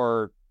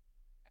more,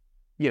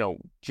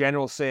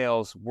 general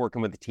sales, working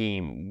with the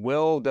team.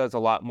 Will does a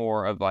lot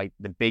more of like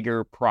the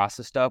bigger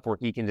process stuff where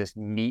he can just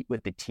meet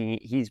with the team.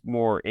 He's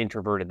more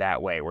introverted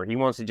that way, where he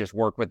wants to just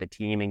work with the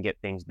team and get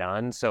things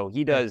done. So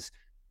he does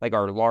like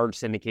our large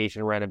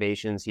syndication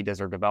renovations. He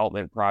does our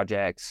development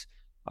projects,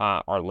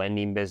 our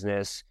lending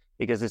business,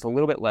 because it's a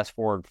little bit less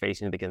forward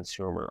facing to the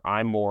consumer.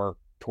 I'm more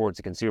towards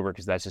the consumer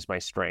because that's just my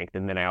strength.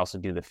 And then I also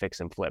do the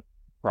fix and flip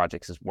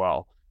projects as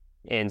well.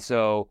 And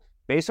so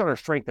based on our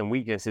strength and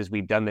weaknesses,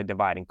 we've done the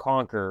divide and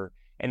conquer.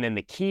 And then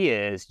the key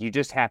is you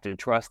just have to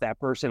trust that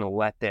person and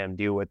let them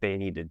do what they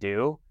need to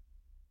do.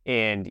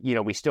 And,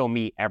 we still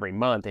meet every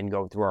month and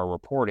go through our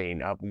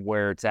reporting of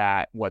where it's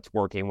at, what's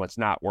working, what's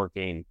not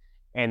working,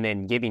 and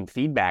then giving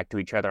feedback to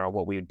each other on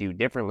what we would do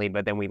differently,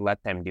 but then we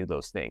let them do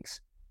those things.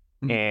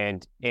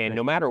 And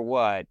no matter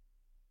what,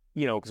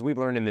 because we've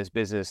learned in this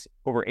business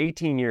over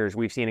 18 years,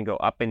 we've seen it go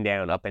up and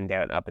down, up and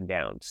down, up and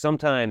down.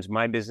 Sometimes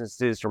my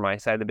businesses or my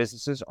side of the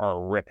businesses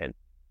are ripping.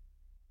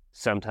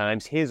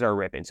 Sometimes his are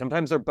ripping.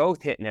 Sometimes they're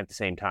both hitting at the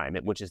same time,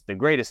 which is the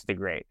greatest of the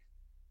great.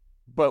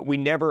 But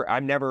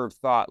I've never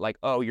thought like,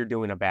 oh, you're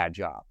doing a bad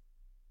job,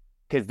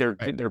 because they're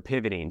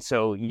pivoting.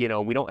 So,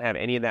 we don't have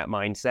any of that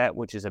mindset,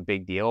 which is a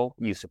big deal.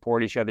 You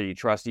support each other, you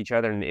trust each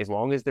other. And as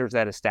long as there's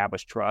that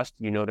established trust,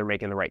 they're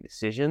making the right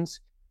decisions.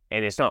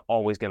 And it's not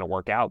always going to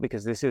work out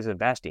because this is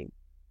investing.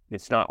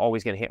 It's not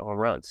always going to hit home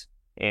runs.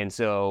 And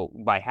so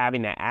by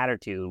having that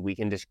attitude, we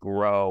can just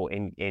grow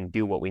and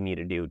do what we need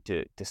to do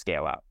to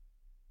scale out.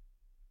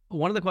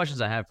 One of the questions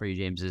I have for you,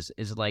 James,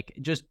 is like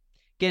just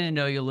getting to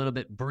know you a little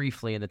bit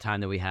briefly in the time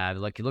that we have.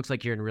 Like, it looks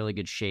like you're in really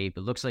good shape.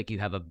 It looks like you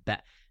have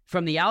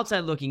from the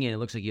outside looking in, it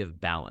looks like you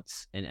have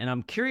balance. And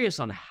I'm curious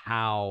on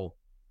how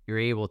you're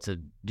able to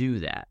do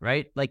that,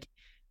 right? Like,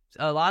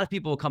 a lot of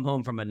people come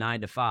home from a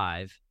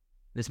 9-to-5.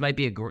 This might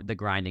be the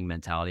grinding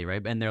mentality,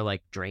 right? And they're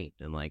like drained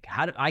and like,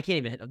 I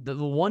can't even the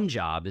one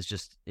job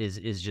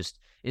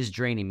is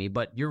draining me.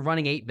 But you're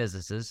running 8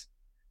 businesses.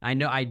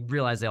 I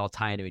realize they all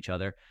tie into each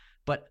other,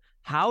 but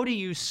how do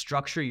you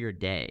structure your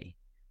day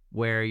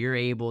where you're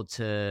able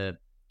to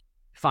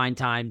find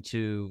time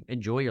to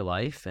enjoy your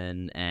life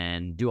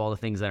and do all the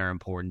things that are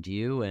important to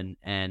you?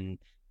 And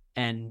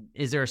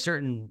is there a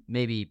certain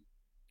maybe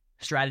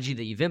strategy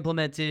that you've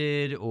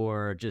implemented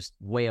or just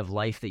way of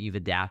life that you've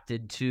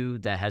adapted to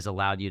that has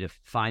allowed you to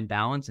find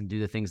balance and do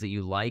the things that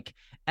you like,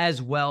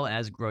 as well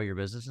as grow your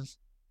businesses?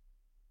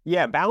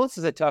 Yeah, balance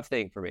is a tough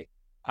thing for me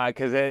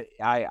because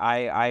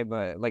I'm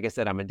like I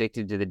said, I'm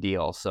addicted to the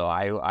deal. So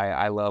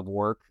I love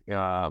work,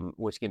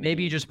 which can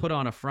maybe you just put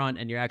on a front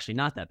and you're actually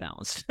not that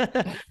balanced.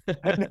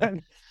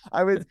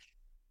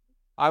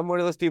 I'm one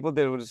of those people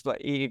that was like,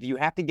 if you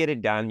have to get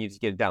it done, you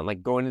just get it done.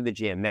 Like going to the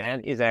gym,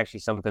 that is actually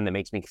something that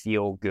makes me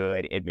feel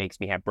good. It makes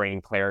me have brain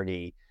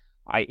clarity.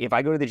 If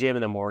I go to the gym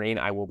in the morning,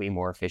 I will be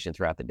more efficient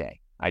throughout the day.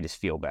 I just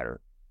feel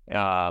better.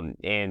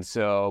 And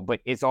so,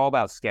 but it's all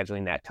about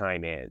scheduling that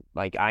time in.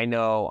 Like, I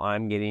know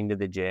I'm getting to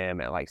the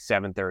gym at like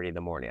 7:30 in the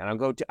morning. I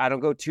don't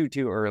go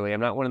too early. I'm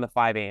not one of the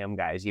 5 a.m.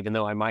 guys, even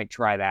though I might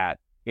try that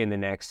in the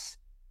next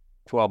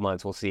 12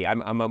 months. We'll see.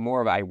 I'm a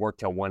more of I work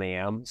till 1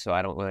 a.m. So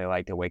I don't really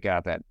like to wake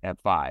up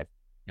at 5.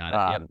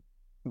 Got it.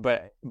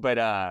 But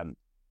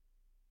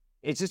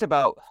it's just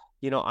about,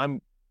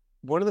 I'm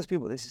one of those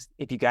people.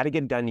 If you got to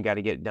get it done, you got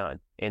to get it done.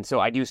 And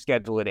so I do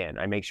schedule it in.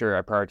 I make sure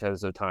I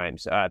prioritize those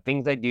times.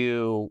 Things I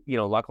do,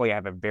 luckily I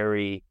have a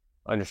very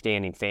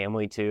understanding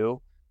family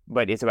too,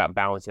 but it's about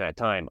balancing that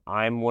time.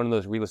 I'm one of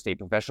those real estate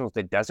professionals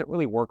that doesn't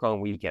really work on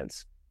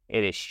weekends.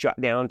 It is shut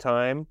down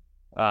time.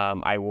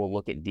 I will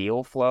look at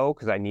deal flow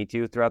because I need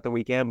to throughout the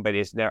weekend, but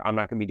I'm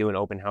not going to be doing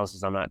open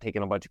houses. I'm not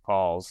taking a bunch of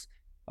calls.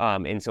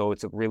 And so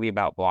it's really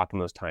about blocking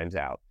those times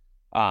out.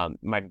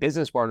 My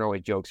business partner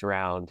always jokes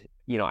around,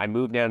 I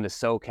moved down to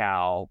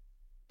SoCal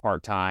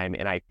part-time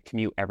and I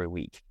commute every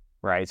week,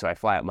 right? So I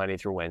fly out Monday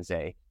through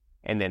Wednesday.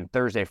 And then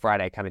Thursday,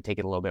 Friday, I kind of take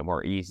it a little bit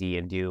more easy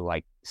and do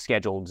like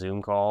scheduled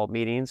Zoom call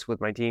meetings with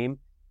my team.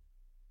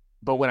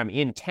 But when I'm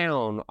in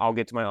town, I'll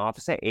get to my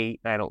office at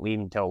 8 and I don't leave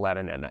until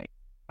 11 at night.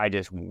 I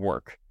just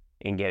work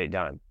and get it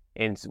done,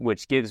 and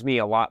which gives me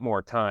a lot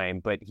more time.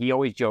 But he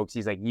always jokes,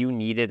 he's like, you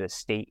needed a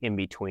state in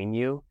between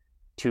you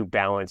to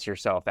balance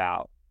yourself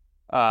out,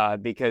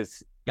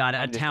 because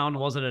town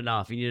wasn't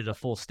enough. You needed a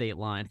full state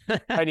line.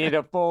 I need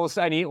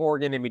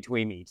Oregon in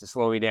between me to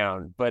slow me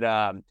down. But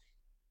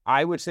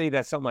I would say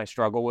that's something I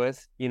struggle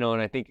with, and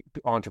I think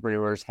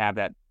entrepreneurs have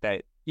that.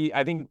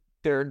 I think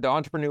they're the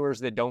entrepreneurs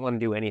that don't want to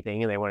do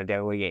anything and they want to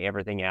delegate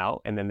everything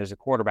out. And then there's a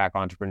quarterback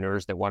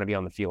entrepreneurs that want to be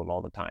on the field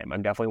all the time.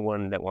 I'm definitely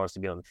one that wants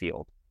to be on the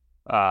field.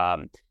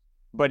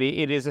 But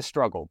it is a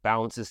struggle.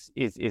 Balance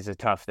is a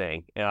tough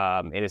thing.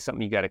 It is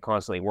something you got to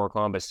constantly work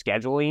on. But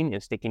scheduling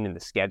and sticking to the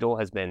schedule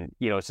has been,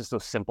 it's just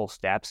those simple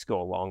steps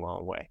go a long,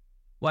 long way.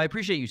 Well, I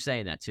appreciate you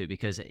saying that too,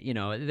 because,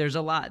 there's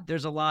a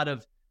lot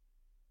of,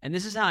 and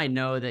this is how I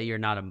know that you're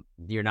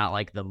not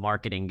like the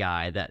marketing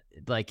guy that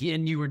like,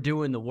 and you were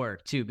doing the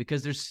work too,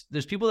 because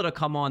there's people that'll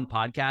come on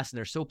podcasts and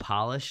they're so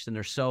polished and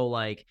they're so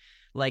like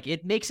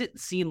it makes it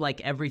seem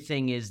like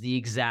everything is the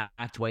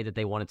exact way that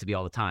they want it to be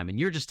all the time. And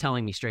you're just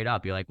telling me straight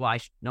up, you're like, well,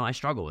 I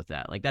struggle with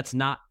that. Like, that's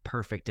not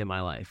perfect in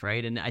my life.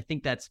 Right. And I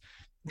think that's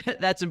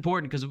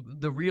important because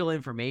the real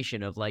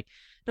information of like,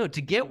 no,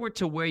 to get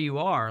to where you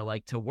are,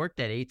 like to work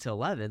that 8 to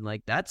 11,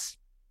 like that's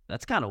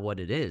kind of what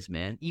it is,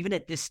 man, even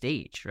at this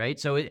stage, right?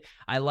 So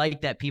I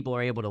like that people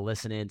are able to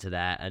listen into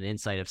that, an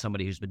insight of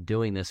somebody who's been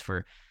doing this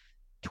for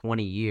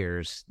 20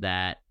 years,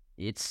 that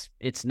it's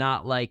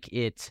not like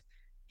it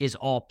is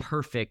all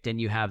perfect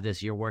and you have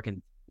this, you're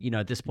working,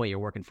 at this point, you're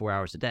working 4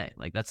 hours a day.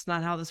 Like, that's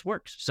not how this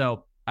works.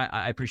 So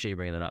I appreciate you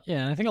bringing that up.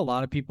 Yeah, and I think a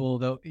lot of people,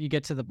 though, you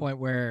get to the point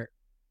where,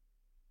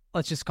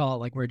 let's just call it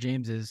like where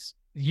James is,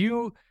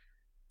 you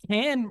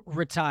can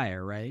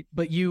retire, right?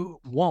 But you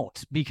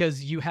won't,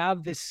 because you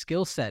have this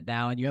skill set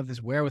now and you have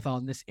this wherewithal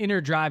and this inner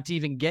drive to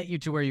even get you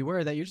to where you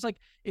were, that you're just like,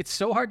 it's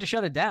so hard to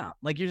shut it down.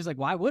 Like, you're just like,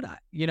 why would I?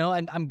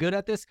 And I'm good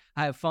at this.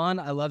 I have fun.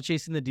 I love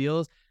chasing the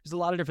deals. There's a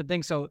lot of different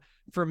things. So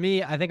for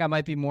me, I think I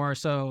might be more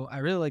so, I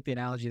really like the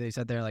analogy they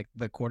said there, like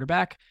the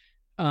quarterback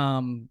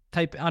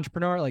type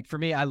entrepreneur. Like, for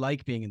me, I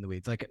like being in the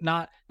weeds, like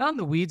not in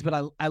the weeds,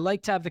 but I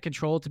like to have the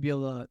control to be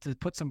able to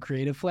put some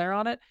creative flair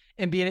on it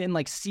and be in it and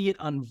like see it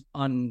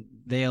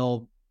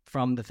unveil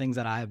from the things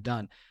that I have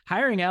done.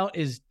 Hiring out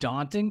is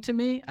daunting to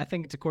me. I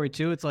think to Corey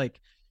too. It's like,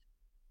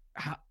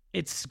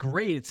 it's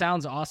great. It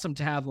sounds awesome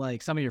to have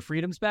like some of your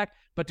freedoms back,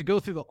 but to go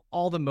through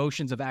all the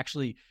motions of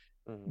actually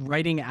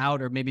writing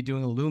out or maybe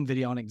doing a Loom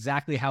video on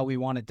exactly how we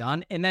want it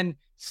done, and then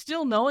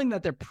still knowing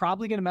that they're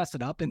probably going to mess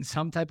it up in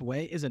some type of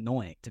way, is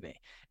annoying to me.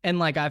 And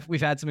like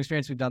we've had some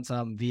experience. We've done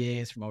some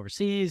VAs from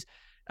overseas,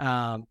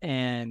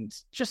 and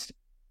just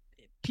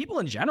people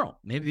in general,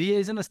 maybe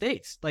VAs in the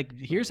States. Like,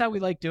 here's how we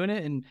like doing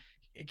it, and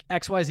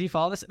XYZ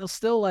follow this, and they'll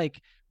still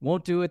like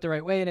won't do it the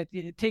right way, and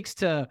it takes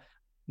to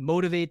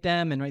motivate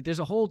them, and right, there's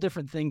a whole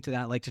different thing to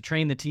that, like to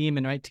train the team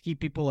and right to keep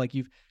people, like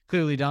you've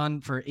clearly done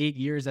for 8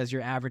 years as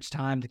your average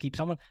time to keep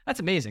someone.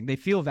 That's amazing. They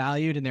feel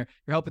valued and you're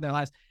helping their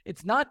lives.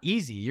 It's not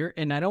easy.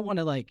 And I don't want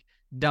to like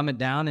dumb it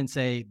down and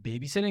say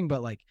babysitting,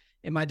 but like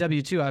in my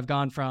W-2, I've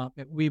gone from,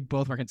 we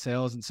both work in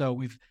sales, and so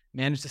we've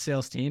managed a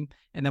sales team,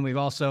 and then we've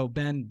also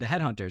been the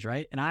headhunters,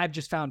 right? And I've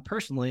just found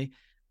personally,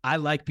 I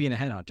like being a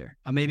headhunter.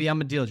 Maybe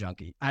I'm a deal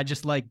junkie. I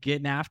just like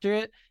getting after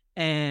it.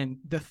 And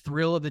the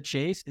thrill of the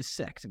chase is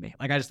sick to me.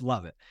 Like, I just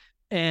love it.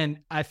 And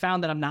I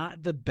found that I'm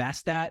not the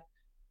best at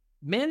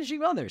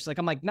managing others. Like,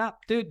 I'm like, nah,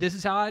 dude, this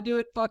is how I do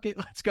it. Fuck it.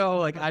 Let's go.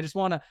 Like, I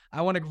want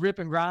to rip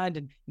and grind,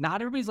 and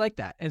not everybody's like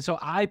that. And so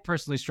I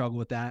personally struggle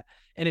with that.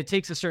 And it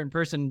takes a certain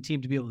person and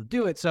team to be able to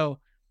do it. So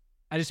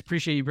I just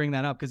appreciate you bringing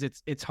that up, because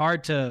it's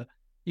hard to,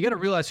 you got to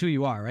realize who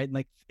you are, right? And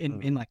like,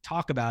 in like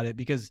talk about it,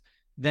 because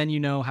then you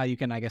know how you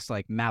can, I guess,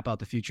 like map out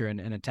the future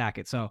and attack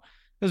it. So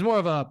it was more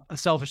of a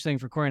selfish thing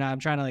for Corey and I. I'm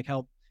trying to like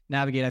help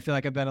navigate. I feel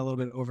like I've been a little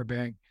bit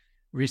overbearing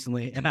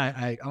recently, and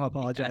I'm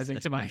apologizing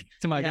to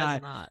my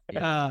guy.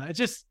 Yeah. It's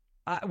just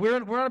we're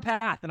on a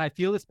path, and I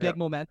feel this big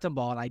momentum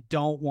ball, and I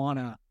don't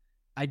wanna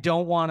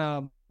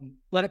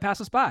let it pass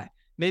us by.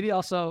 Maybe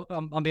also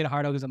I'm being a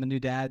hardo because I'm a new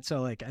dad,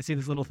 so like I see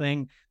this little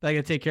thing that I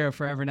gotta take care of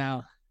forever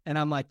now, and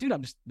I'm like, dude,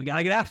 we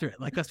gotta get after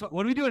it. Like,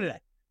 what are we doing today?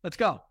 Let's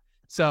go.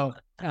 So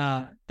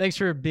thanks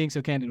for being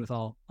so candid with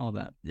all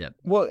that. Yeah.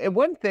 Well, and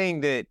one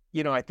thing that,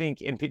 I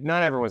think, and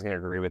not everyone's going to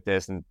agree with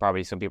this, and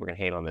probably some people are going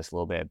to hate on this a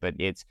little bit, but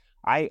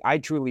I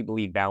truly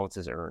believe balance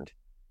is earned.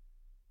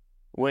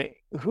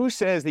 Who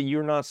says that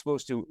you're not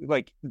supposed to,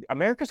 like,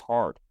 America's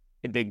hard.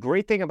 The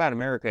great thing about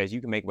America is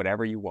you can make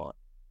whatever you want,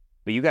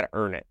 but you got to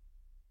earn it.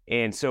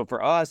 And so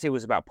for us, it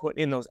was about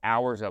putting in those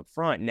hours up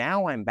front.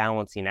 Now I'm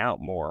balancing out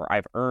more.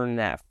 I've earned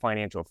that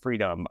financial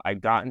freedom.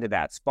 I've gotten to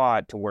that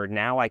spot to where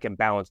now I can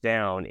balance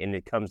down, and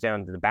it comes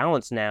down to the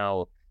balance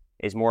now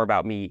is more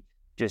about me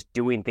just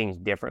doing things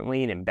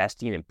differently and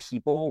investing in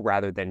people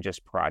rather than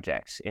just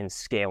projects and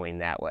scaling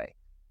that way,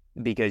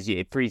 because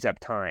it frees up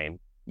time.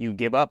 You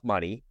give up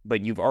money,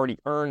 but you've already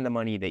earned the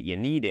money that you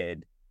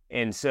needed.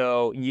 And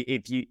so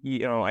if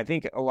I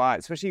think a lot,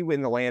 especially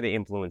in the land of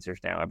influencers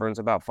now, everyone's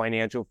about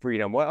financial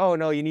freedom. Well, oh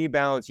no, you need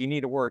balance, you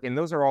need to work. And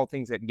those are all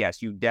things that,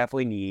 yes, you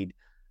definitely need.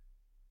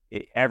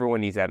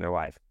 Everyone needs that in their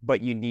life, but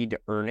you need to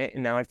earn it.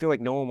 And now I feel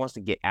like no one wants to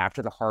get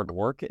after the hard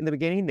work in the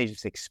beginning. They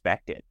just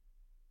expect it.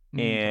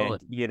 And,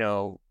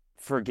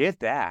 forget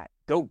that.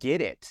 Go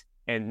get it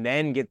and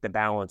then get the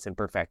balance and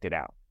perfect it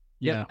out.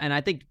 Yeah. And I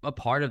think a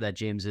part of that,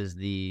 James, is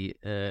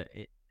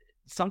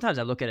sometimes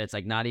I look at it, it's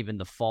like not even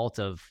the fault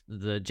of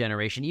the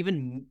generation,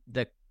 even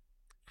the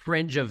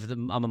fringe of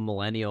I'm a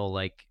millennial,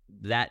 like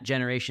that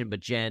generation, but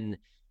Gen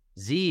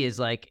Z is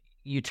like,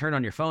 you turn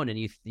on your phone and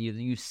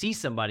you see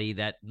somebody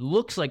that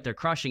looks like they're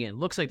crushing it,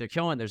 looks like they're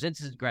killing it. There's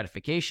instant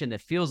gratification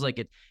that feels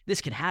like this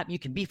can happen. You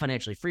can be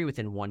financially free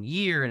within 1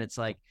 year. And it's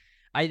like,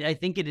 I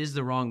think it is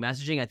the wrong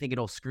messaging. I think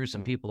it'll screw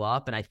some people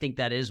up. And I think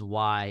that is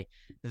why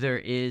there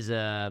is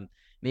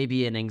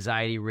maybe an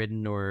anxiety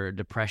ridden or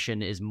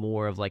depression is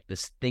more of like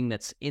this thing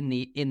that's in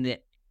the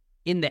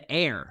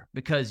air,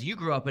 because you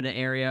grew up in an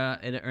area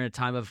in a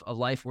time of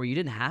life where you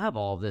didn't have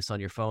all of this on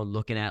your phone,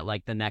 looking at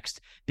like the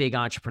next big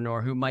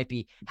entrepreneur who might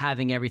be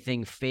having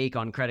everything fake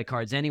on credit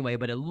cards anyway,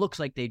 but it looks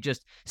like they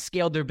just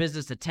scaled their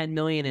business to 10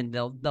 million in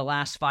the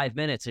last 5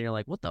 minutes. And you're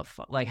like, what the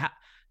fuck? Like,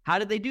 how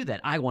did they do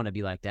that? I want to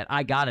be like that.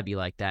 I got to be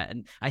like that.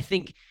 And I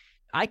think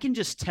I can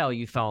just tell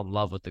you fell in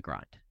love with the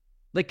grind.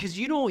 Like, because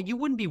you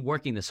wouldn't be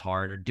working this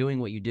hard or doing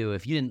what you do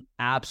if you didn't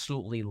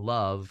absolutely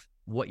love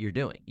what you're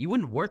doing. You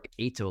wouldn't work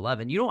 8 to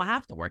 11. You don't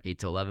have to work 8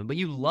 to 11, but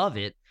you love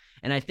it.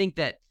 And I think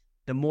that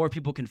the more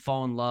people can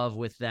fall in love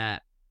with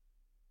that,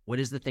 what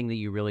is the thing that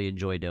you really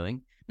enjoy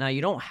doing? Now,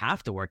 you don't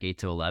have to work 8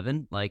 to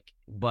 11,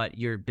 but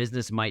your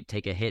business might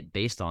take a hit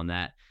based on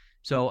that.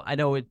 So I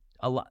know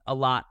a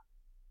lot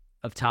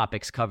of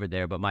topics covered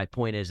there, but my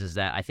point is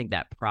that I think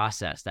that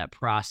process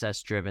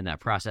driven, that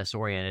process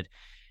oriented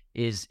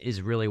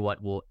is really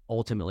what will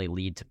ultimately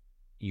lead to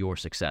your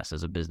success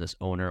as a business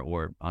owner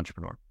or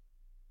entrepreneur.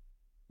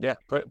 Yeah.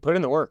 Put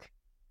in the work.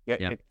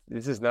 Yeah.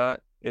 It's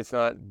not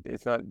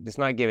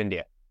given to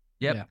you.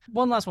 Yep. Yeah.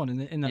 One last one and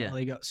then I'll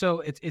let you go. So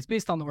it's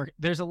based on the work.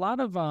 There's a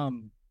lot of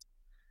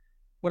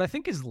what I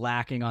think is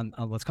lacking on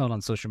let's call it on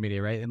social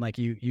media, right? And like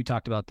you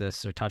talked about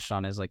this or touched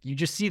on, is like you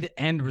just see the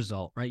end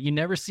result, right? You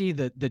never see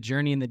the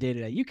journey in the day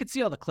to day. You could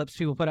see all the clips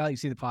people put out, you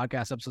see the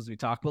podcast episodes we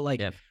talk, but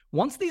like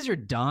once these are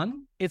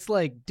done, it's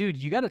like,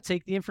 dude, you got to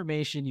take the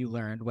information you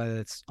learned, whether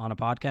it's on a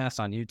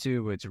podcast, on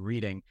YouTube, or it's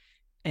reading,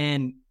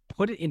 and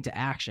put it into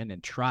action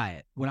and try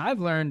it. What I've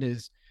learned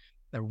is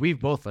that we've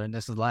both learned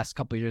this in the last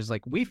couple of years,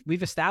 like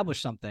we've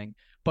established something,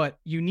 but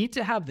you need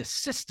to have the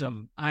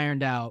system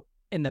ironed out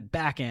in the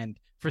back end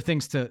for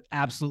things to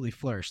absolutely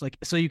flourish, like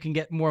so you can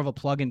get more of a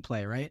plug and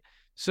play, right?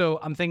 So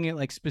I'm thinking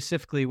like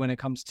specifically when it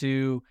comes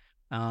to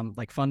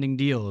like funding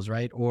deals,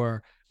 right?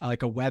 Or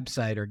like a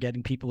website, or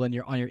getting people on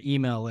your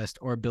email list,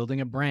 or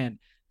building a brand.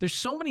 There's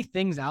so many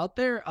things out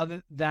there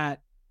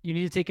that you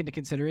need to take into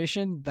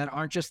consideration that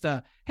aren't just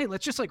hey,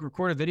 let's just like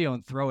record a video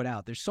and throw it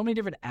out. There's so many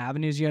different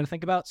avenues you got to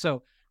think about.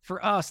 So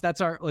for us,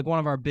 that's one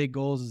of our big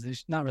goals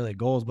is not really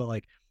goals, but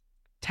like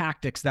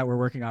tactics that we're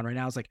working on right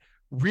now is like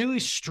really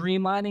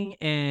streamlining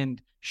and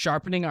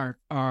sharpening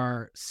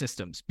our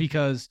systems,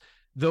 because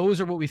those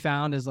are what we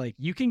found is like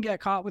you can get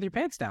caught with your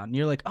pants down and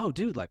you're like, oh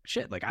dude, like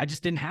shit, like I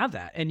just didn't have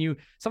that. And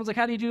someone's like,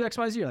 how do you do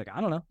XYZ? You're like, I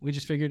don't know. We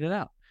just figured it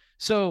out.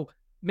 So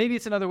maybe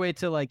it's another way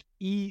to like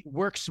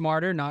work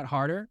smarter, not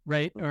harder,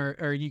 right?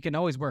 Or you can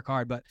always work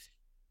hard, but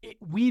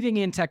weaving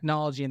in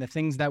technology and the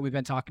things that we've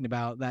been talking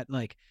about that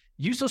like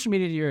use social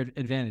media to your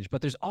advantage,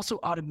 but there's also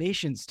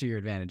automations to your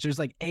advantage. There's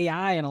like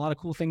AI and a lot of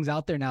cool things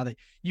out there now that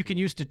you can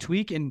use to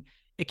tweak, and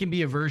it can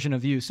be a version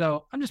of you.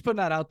 So I'm just putting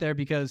that out there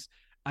because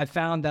I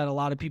found that a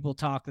lot of people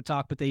talk the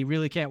talk, but they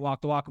really can't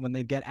walk the walk. And when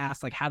they get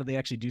asked, like, how do they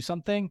actually do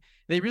something?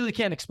 They really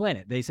can't explain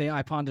it. They say, oh,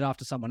 I pawned it off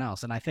to someone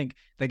else. And I think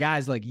the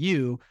guys like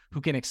you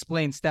who can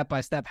explain step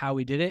by step how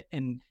we did it,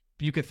 and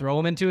you could throw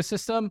them into a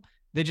system,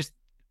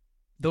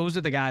 those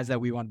are the guys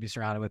that we want to be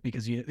surrounded with,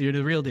 because you're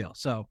the real deal.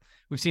 So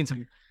we've seen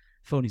some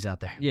phonies out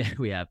there. Yeah,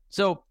 we have.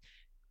 So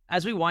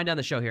as we wind down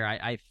the show here,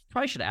 I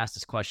probably should have asked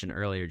this question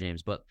earlier,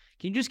 James, but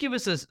can you just give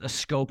us a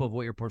scope of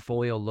what your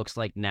portfolio looks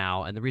like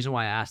now? And the reason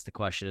why I asked the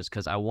question is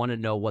because I want to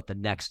know what the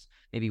next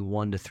maybe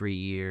 1 to 3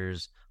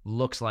 years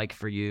looks like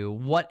for you,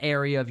 what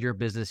area of your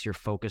business you're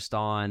focused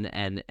on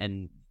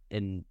and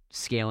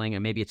scaling,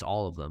 and maybe it's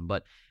all of them.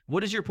 But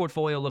what does your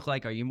portfolio look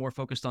like? Are you more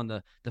focused on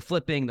the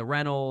flipping, the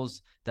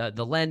rentals,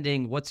 the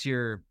lending? What's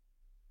your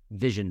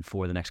vision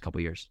for the next couple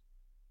of years?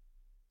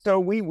 So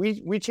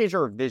we change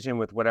our vision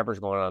with whatever's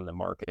going on in the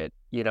market,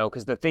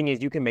 because the thing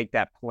is you can make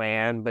that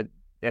plan, but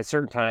at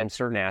certain times,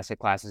 certain asset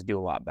classes do a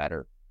lot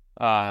better.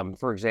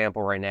 For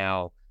example, right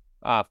now,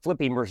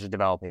 flipping versus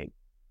developing.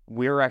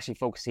 We're actually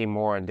focusing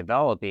more on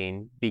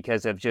developing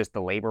because of just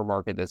the labor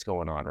market that's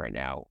going on right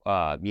now.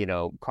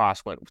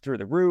 Costs went through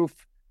the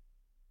roof,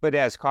 but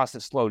as costs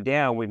have slowed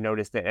down, we've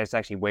noticed that it's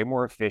actually way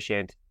more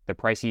efficient.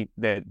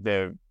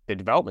 The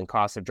development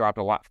costs have dropped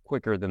a lot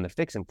quicker than the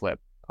fix and flip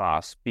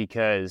costs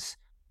because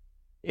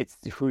it's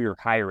who you're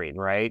hiring,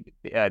 right?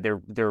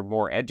 They're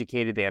more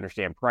educated, they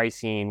understand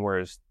pricing,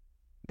 whereas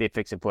the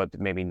fix and flip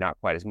maybe not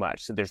quite as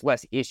much. So there's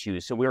less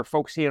issues. So we're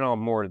focusing on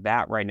more of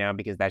that right now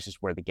because that's just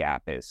where the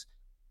gap is.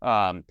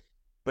 But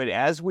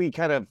as we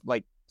kind of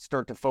like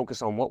start to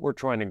focus on what we're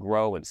trying to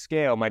grow and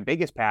scale, my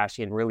biggest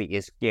passion really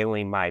is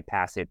scaling my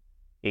passive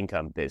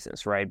income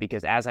business, right?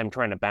 Because as I'm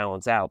trying to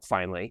balance out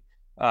finally,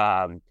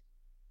 letting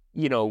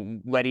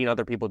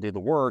other people do the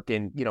work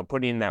and,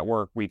 putting in that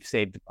work, we've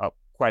saved up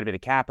quite a bit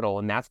of capital,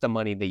 and that's the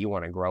money that you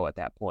want to grow at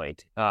that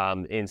point.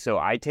 And so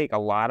I take a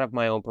lot of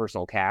my own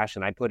personal cash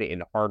and I put it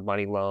into hard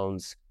money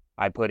loans.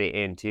 I put it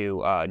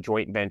into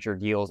joint venture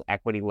deals,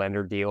 equity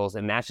lender deals,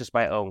 and that's just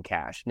my own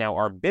cash. Now,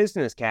 our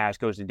business cash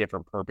goes to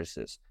different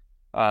purposes.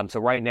 So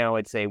right now,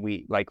 I'd say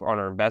we, like on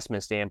our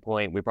investment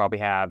standpoint, we probably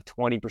have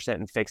 20%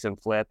 in fix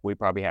and flip. We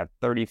probably have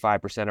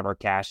 35% of our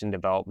cash in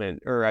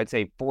development, or I'd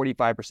say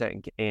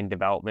 45% in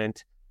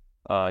development,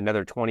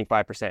 another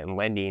 25% in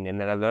lending, and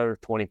then another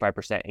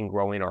 25% in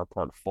growing our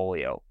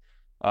portfolio.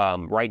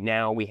 Right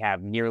now, we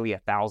have nearly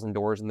 1,000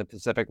 doors in the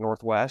Pacific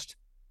Northwest.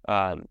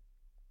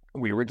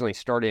 We originally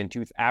started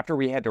after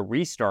we had to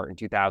restart in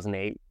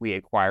 2008, we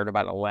acquired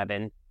about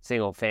 11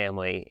 single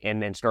family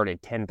and then started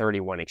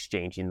 1031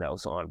 exchanging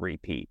those on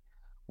repeat.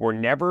 We're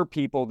never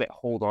people that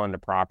hold on to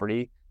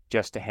property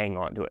just to hang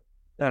on to it.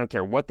 I don't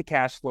care what the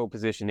cash flow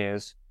position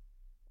is.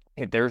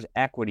 If there's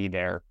equity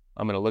there,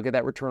 I'm going to look at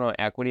that return on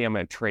equity. I'm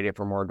going to trade it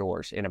for more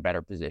doors in a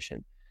better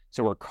position.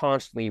 So we're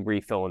constantly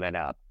refilling that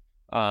up.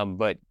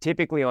 But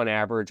typically on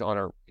average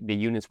on the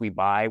units we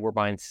buy, we're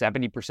buying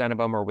 70% of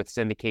them are with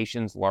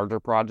syndications,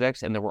 larger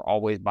projects, and then we're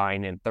always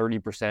buying in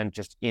 30%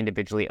 just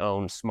individually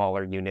owned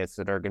smaller units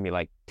that are going to be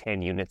like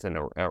 10 units and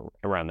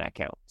around that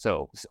count.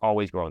 So it's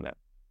always growing that.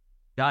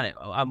 Got it.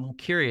 I'm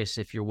curious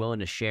if you're willing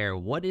to share,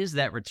 what is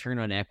that return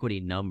on equity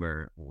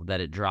number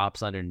that it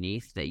drops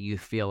underneath that you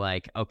feel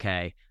like,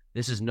 okay,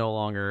 this is no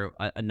longer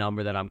a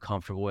number that I'm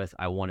comfortable with.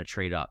 I want to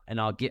trade up.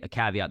 And I'll get a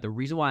caveat. The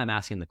reason why I'm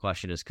asking the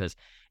question is because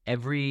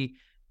every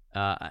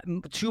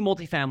two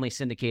multifamily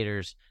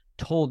syndicators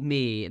told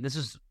me, and this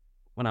is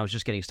when I was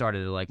just getting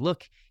started, they're like,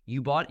 look,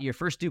 you bought your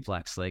first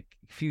duplex like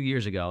a few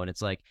years ago, and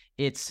it's like,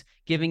 it's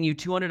giving you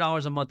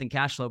 $200 a month in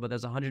cash flow, but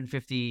there's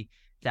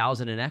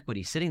 $150,000 in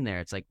equity sitting there.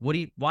 It's like,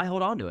 why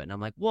hold on to it? And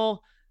I'm like,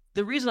 well,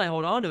 the reason I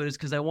hold on to it is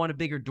because I want a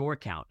bigger door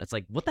count. It's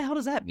like, what the hell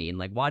does that mean?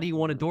 Like, why do you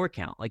want a door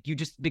count? Like,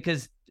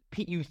 because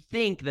you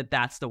think that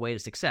that's the way to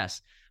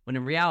success, when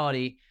in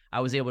reality, I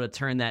was able to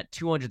turn that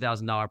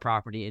 $200,000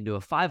 property into a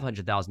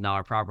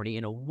 $500,000 property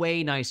in a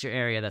way nicer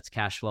area that's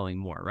cash flowing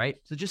more, right?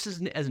 So just as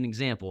an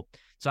example,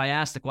 so I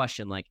asked the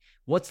question, like,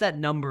 what's that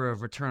number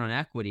of return on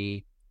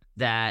equity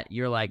that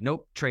you're like,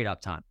 nope, trade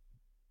up time?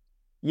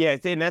 Yeah,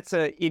 and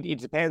it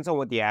depends on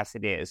what the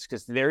asset is,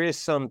 because there is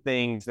some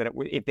things that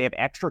if they have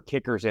extra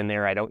kickers in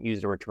there, I don't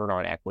use the return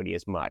on equity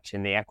as much.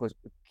 And the equity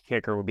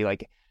kicker would be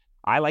like,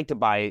 I like to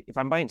buy,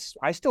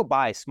 I still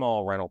buy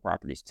small rental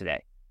properties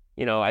today.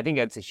 I think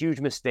that's a huge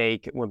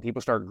mistake when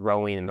people start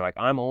growing and they're like,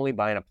 I'm only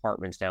buying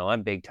apartments now.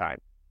 I'm big time,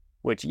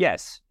 which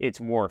yes, it's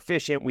more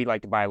efficient. We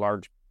like to buy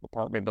large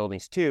apartment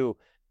buildings too,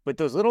 but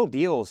those little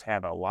deals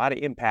have a lot of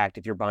impact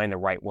if you're buying the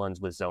right ones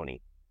with zoning.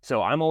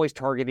 So I'm always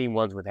targeting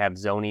ones that have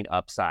zoning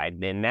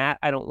upside. And that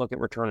I don't look at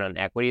return on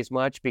equity as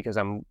much because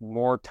I'm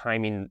more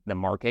timing the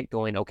market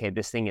going, okay,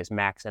 this thing is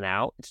maxing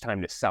out. It's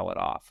time to sell it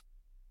off.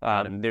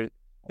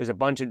 There's a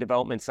bunch of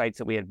development sites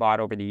that we had bought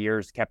over the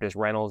years, kept as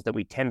rentals, that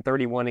we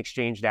 1031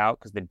 exchanged out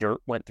because the dirt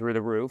went through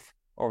the roof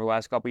over the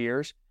last couple of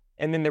years.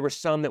 And then there were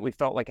some that we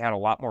felt like had a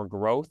lot more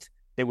growth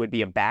that would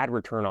be a bad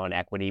return on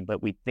equity,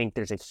 but we think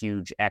there's a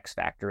huge X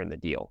factor in the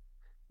deal.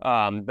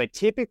 But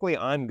typically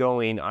I'm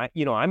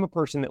a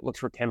person that looks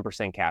for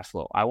 10% cash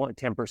flow. I want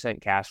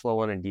 10% cash flow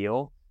on a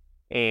deal.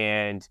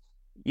 And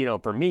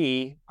for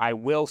me, I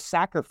will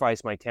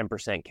sacrifice my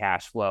 10%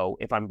 cash flow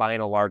if I'm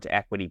buying a large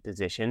equity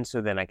position, so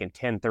then I can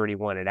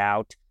 1031 it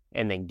out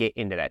and then get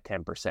into that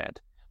 10%.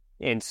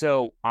 And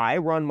so I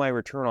run my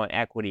return on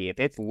equity. If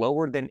it's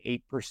lower than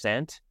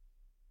 8%,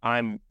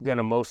 I'm going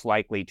to most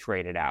likely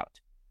trade it out.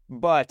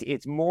 But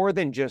it's more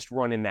than just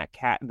running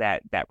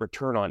that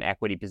return on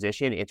equity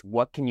position. It's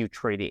what can you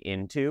trade it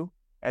into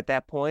at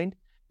that point?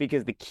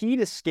 Because the key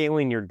to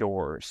scaling your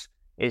doors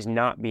is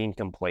not being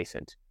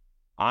complacent.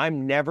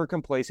 I'm never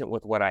complacent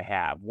with what I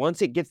have.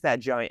 Once it gets that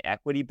giant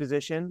equity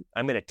position,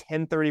 I'm going to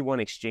 1031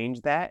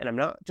 exchange that. And I'm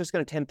not just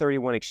going to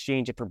 1031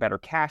 exchange it for better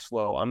cash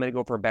flow. I'm going to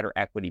go for a better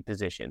equity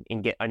position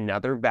and get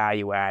another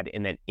value add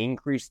and then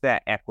increase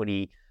that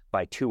equity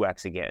by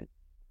 2x again.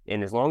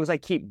 And as long as I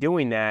keep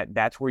doing that,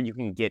 that's where you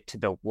can get to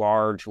the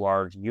large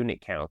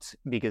unit counts,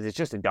 because it's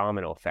just a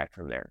domino effect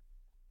from there.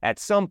 At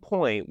some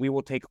point, we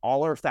will take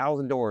all our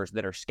 1,000 doors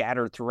that are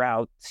scattered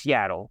throughout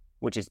Seattle,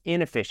 which is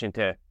inefficient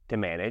to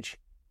manage.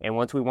 And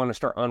once we want to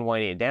start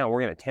unwinding it down, we're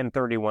going to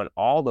 1031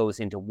 all those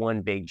into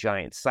one big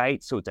giant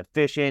site. So it's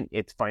efficient,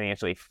 it's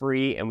financially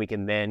free, and we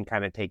can then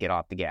kind of take it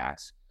off the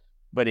gas.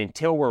 But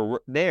until we're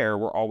there,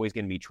 we're always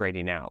going to be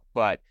trading out.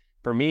 But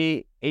for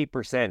me,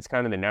 8% is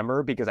kind of the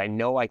number because I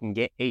know I can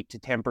get 8 to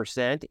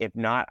 10%. If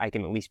not, I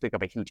can at least pick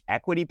up a huge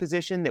equity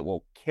position that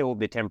will kill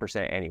the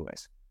 10%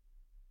 anyways.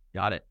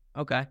 Got it.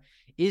 Okay.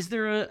 Is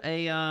there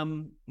a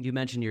you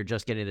mentioned you're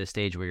just getting to the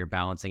stage where you're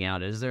balancing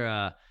out. Is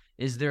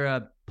there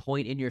a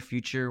point in your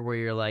future where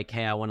you're like,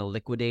 hey, I want to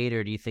liquidate,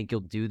 or do you think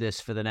you'll do this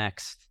for the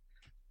next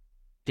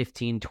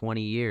 15,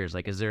 20 years?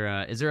 Like, is there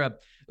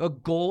a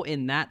goal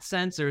in that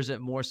sense, or is it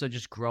more so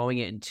just growing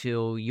it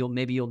until you'll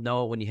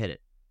know it when you hit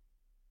it?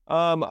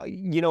 I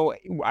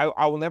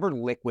will never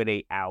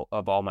liquidate out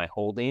of all my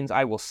holdings.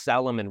 I will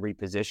sell them and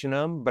reposition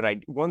them, but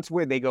once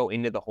where they go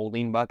into the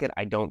holding bucket,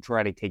 I don't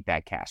try to take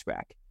that cash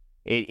back.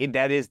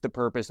 That is the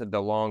purpose of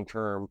the long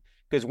term.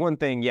 Because one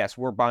thing, yes,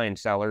 we're buying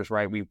sellers,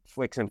 right? We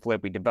fix and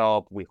flip, we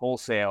develop, we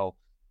wholesale,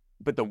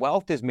 but the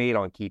wealth is made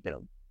on keeping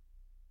them.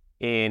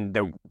 And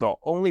the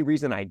only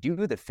reason I do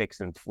the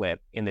fix and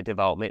flip in the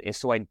development is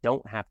so I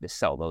don't have to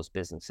sell those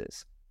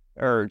businesses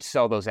or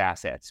sell those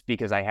assets,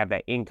 because I have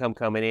that income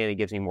coming in. It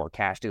gives me more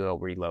cash to go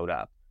reload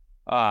up.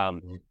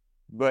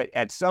 But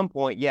at some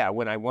point, yeah,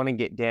 when I want to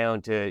get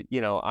down to,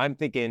 I'm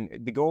thinking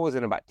the goal is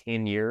in about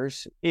 10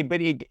 years.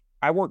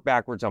 I work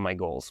backwards on my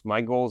goals.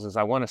 My goals is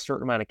I want a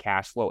certain amount of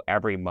cash flow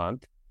every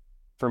month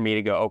for me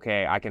to go,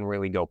 okay, I can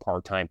really go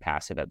part-time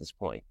passive at this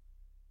point.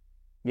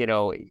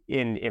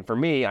 And for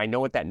me, I know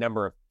what that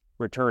number of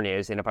return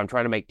is. And if I'm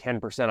trying to make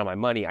 10% on my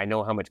money, I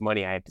know how much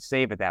money I have to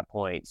save at that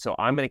point. So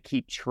I'm going to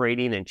keep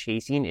trading and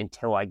chasing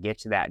until I get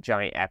to that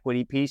giant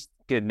equity piece.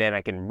 And then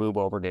I can move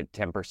over to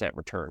 10%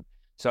 return.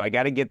 So I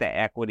got to get that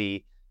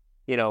equity,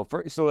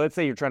 so let's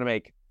say you're trying to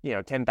make,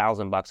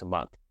 $10,000 a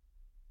month,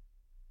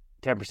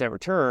 10%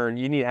 return,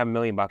 you need to have $1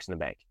 million in the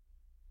bank.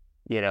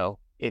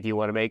 If you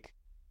want to make,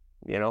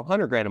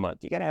 $100,000 a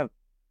month, you got to have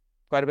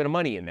quite a bit of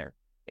money in there.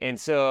 And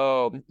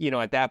so,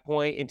 at that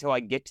point, until I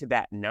get to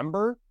that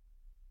number,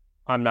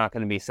 I'm not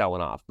going to be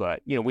selling off.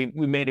 But, we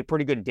made a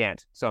pretty good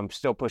dent. So I'm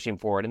still pushing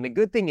forward. And the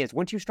good thing is,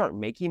 once you start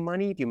making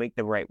money, if you make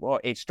the right,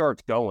 it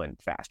starts going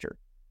faster.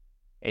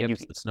 And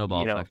it's the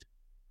snowball effect.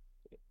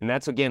 And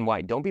that's, again,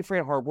 why don't be afraid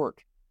of hard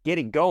work. Get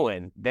it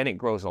going. Then it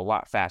grows a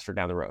lot faster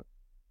down the road.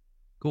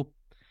 Cool.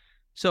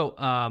 So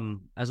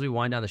as we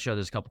wind down the show,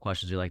 there's a couple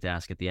questions we like to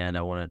ask at the end.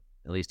 I want to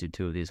at least do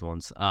 2 of these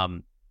ones.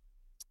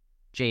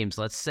 James,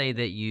 let's say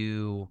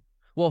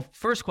that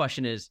first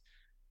question is,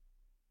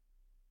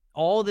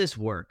 all this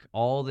work,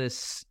 all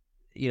this,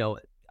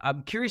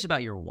 I'm curious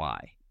about your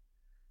why.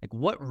 Like,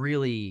 what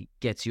really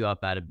gets you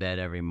up out of bed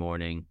every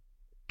morning?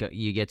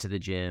 You get to the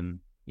gym,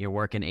 you're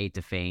working 8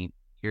 to faint,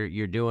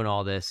 you're doing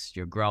all this,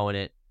 you're growing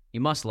it.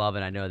 You must love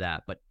it, I know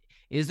that. But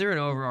is there an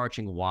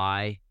overarching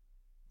why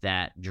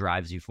that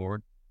drives you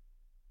forward?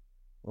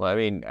 Well,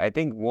 I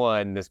think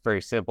one that's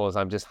very simple is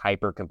I'm just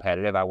hyper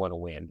competitive. I want to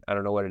win. I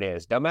don't know what it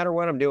is. Don't matter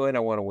what I'm doing, I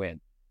want to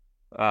win.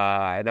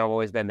 And I've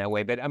always been that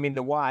way. But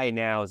the why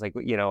now is like,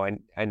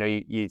 I know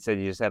you said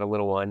you just had a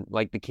little one.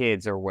 Like the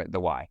kids are the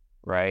why,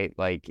 right?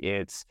 Like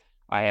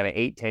I have an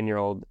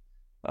 10-year-old,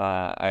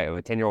 I have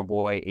a 10-year-old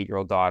boy,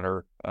 8-year-old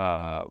daughter.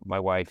 My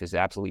wife is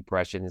absolutely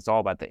precious. It's all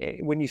about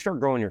when you start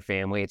growing your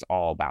family, it's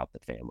all about the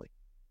family.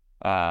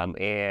 What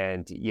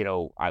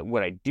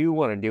I do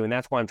want to do, and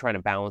that's why I'm trying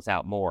to balance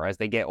out more as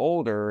they get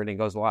older and it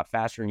goes a lot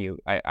faster than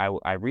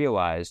I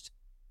realized,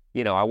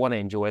 I want to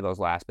enjoy those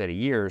last bit of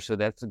years. So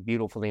that's the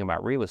beautiful thing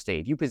about real estate.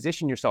 If you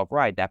position yourself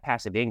right, that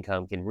passive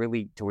income can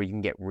really, to where you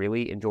can get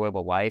really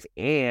enjoyable life,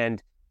 and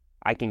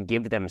I can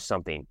give them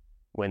something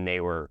when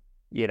they were,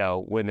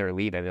 when they're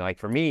leaving. Like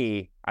for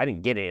me, I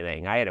didn't get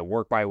anything. I had to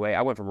work my way.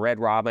 I went from Red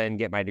Robin,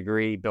 get my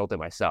degree, built it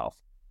myself.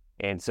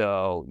 And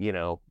so,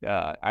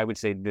 I would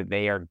say that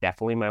they are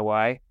definitely my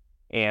why.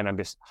 And I'm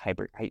just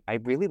I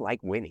really like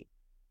winning.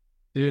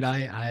 Dude,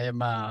 I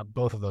am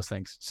both of those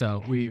things.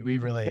 So we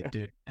relate,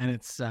 dude. And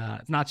it's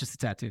not just the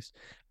tattoos.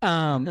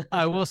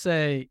 I will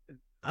say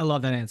I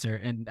love that answer.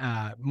 And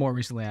more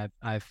recently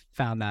I've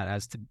found that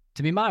as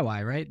to be my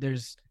why, right?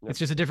 It's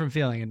just a different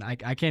feeling, and I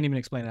can't even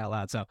explain it out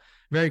loud. So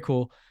very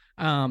cool.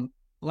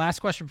 Last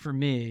question for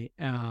me.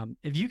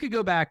 If you could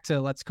go back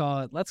to, let's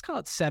call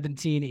it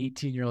 17,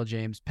 18-year-old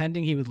James,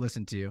 pending he would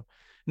listen to you,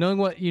 knowing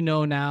what you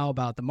know now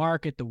about the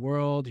market, the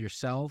world,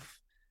 yourself,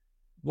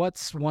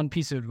 what's one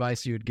piece of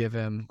advice you would give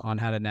him on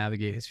how to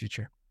navigate his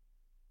future?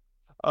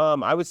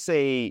 I would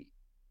say,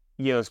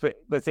 let's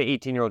say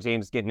 18-year-old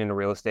James getting into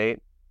real estate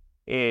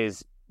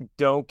is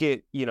don't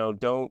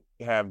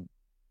have.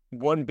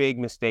 One big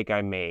mistake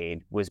I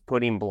made was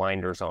putting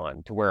blinders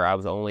on to where I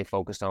was only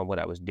focused on what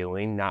I was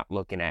doing, not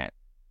looking at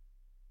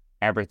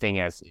everything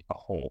as a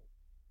whole.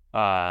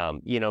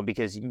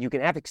 Because you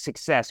can have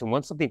success, and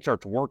once something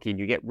starts working,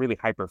 you get really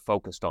hyper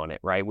focused on it,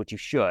 right? Which you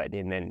should.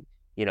 And then,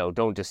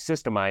 don't just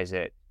systemize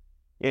it.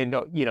 And,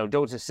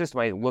 don't just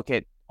systemize it. Look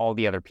at all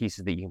the other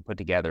pieces that you can put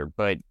together.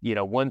 But,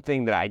 one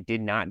thing that I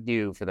did not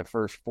do for the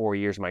first 4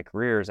 years of my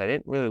career is I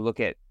didn't really look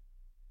at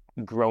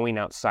growing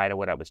outside of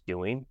what I was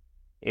doing.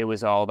 It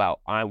was all about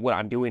what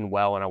I'm doing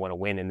well and I want to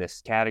win in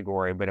this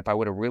category. But if I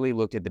would have really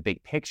looked at the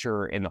big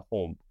picture and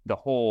the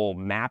whole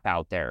map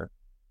out there,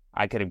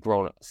 I could have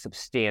grown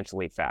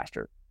substantially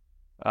faster.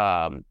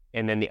 And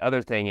then the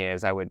other thing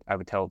is I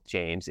would tell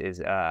James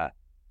is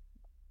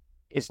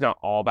it's not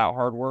all about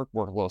hard work.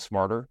 Work a little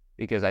smarter,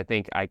 because I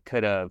think I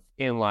could have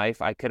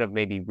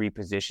maybe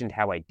repositioned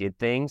how I did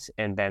things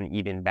and been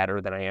even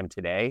better than I am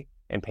today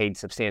and paid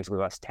substantially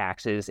less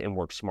taxes and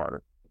worked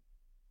smarter.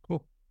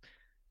 Cool.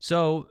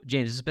 So,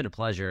 James, this has been a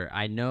pleasure.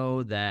 I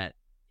know that,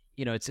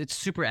 it's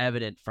super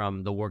evident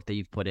from the work that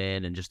you've put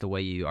in and just the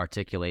way you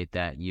articulate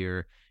that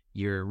you're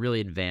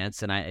really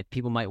advanced, and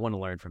people might want to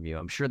learn from you.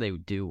 I'm sure they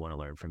do want to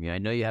learn from you. I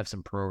know you have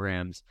some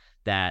programs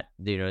that,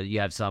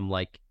 you have some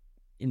like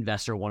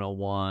Investor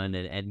 101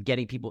 and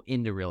getting people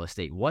into real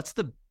estate. What's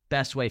the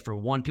best way for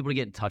people to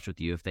get in touch with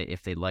you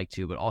if they'd like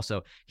to, but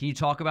also can you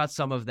talk about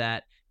some of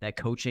that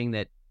coaching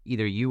that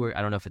either you or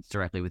I don't know if it's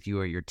directly with you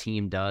or your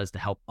team does to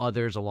help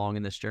others along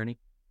in this journey?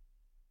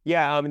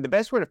 Yeah, the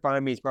best way to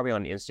find me is probably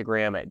on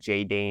Instagram at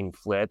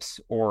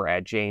jdainflips or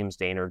at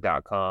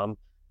jamesdainard.com.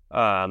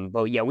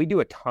 But yeah, we do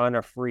a ton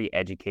of free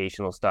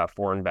educational stuff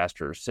for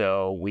investors.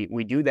 So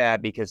we do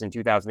that because in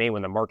 2008,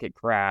 when the market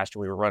crashed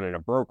and we were running a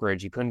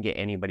brokerage, you couldn't get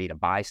anybody to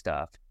buy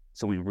stuff.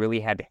 So we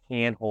really had to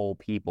handhold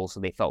people so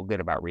they felt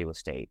good about real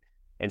estate.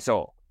 And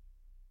so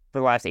for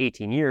the last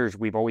 18 years,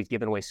 we've always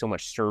given away so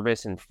much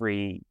service and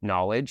free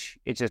knowledge.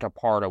 It's just a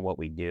part of what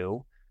we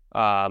do.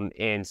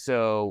 And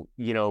so,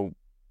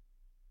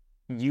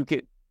 you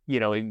could,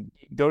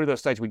 go to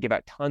those sites. We give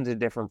out tons of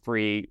different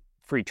free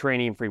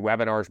training, free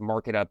webinars,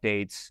 market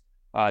updates.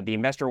 The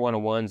Investor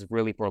 101s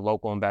really for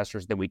local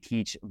investors that we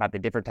teach about the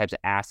different types of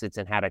assets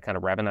and how to kind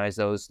of revenue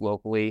those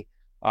locally.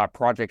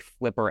 Project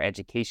Flipper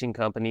Education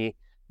Company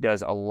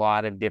does a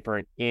lot of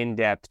different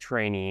in-depth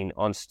training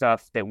on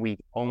stuff that we've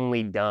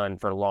only done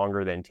for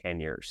longer than 10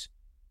 years.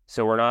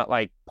 So we're not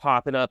like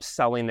popping up,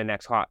 selling the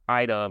next hot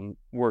item.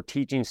 We're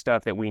teaching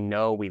stuff that we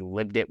know, we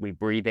lived it, we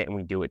breathe it, and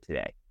we do it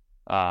today.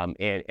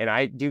 And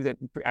I do that.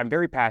 I'm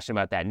very passionate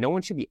about that. No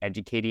one should be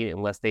educating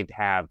unless they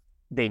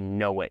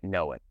know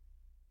it.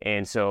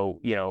 And so,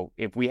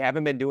 if we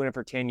haven't been doing it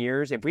for 10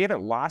 years, if we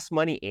haven't lost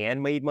money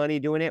and made money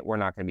doing it, we're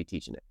not going to be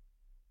teaching it.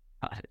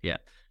 Yeah.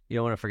 You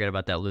don't want to forget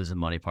about that losing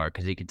money part,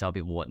 because you can tell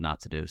people what not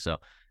to do. So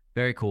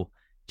very cool.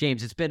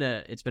 James, it's been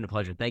a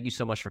pleasure. Thank you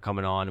so much for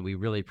coming on. We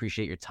really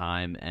appreciate your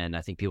time. And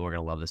I think people are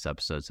going to love this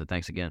episode. So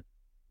thanks again.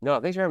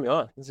 No, thanks for having me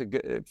on. This is a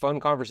good, fun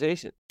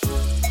conversation.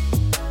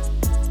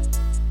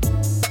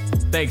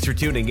 Thanks for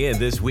tuning in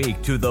this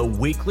week to the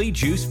Weekly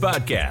Juice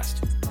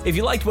Podcast. If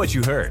you liked what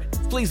you heard,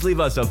 please leave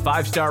us a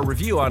 5-star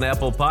review on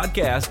Apple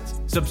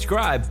Podcasts,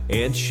 subscribe,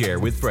 and share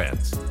with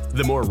friends.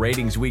 The more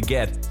ratings we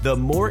get, the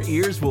more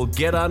ears we'll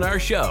get on our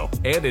show,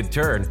 and in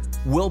turn,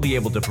 we'll be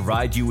able to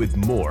provide you with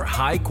more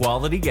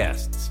high-quality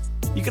guests.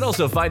 You can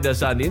also find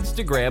us on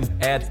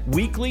Instagram at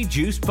Weekly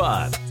Juice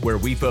Pod, where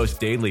we post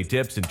daily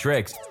tips and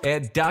tricks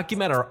and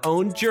document our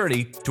own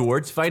journey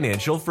towards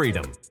financial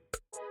freedom.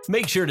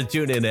 Make sure to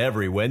tune in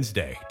every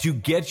Wednesday to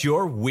get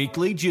your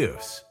weekly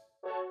juice.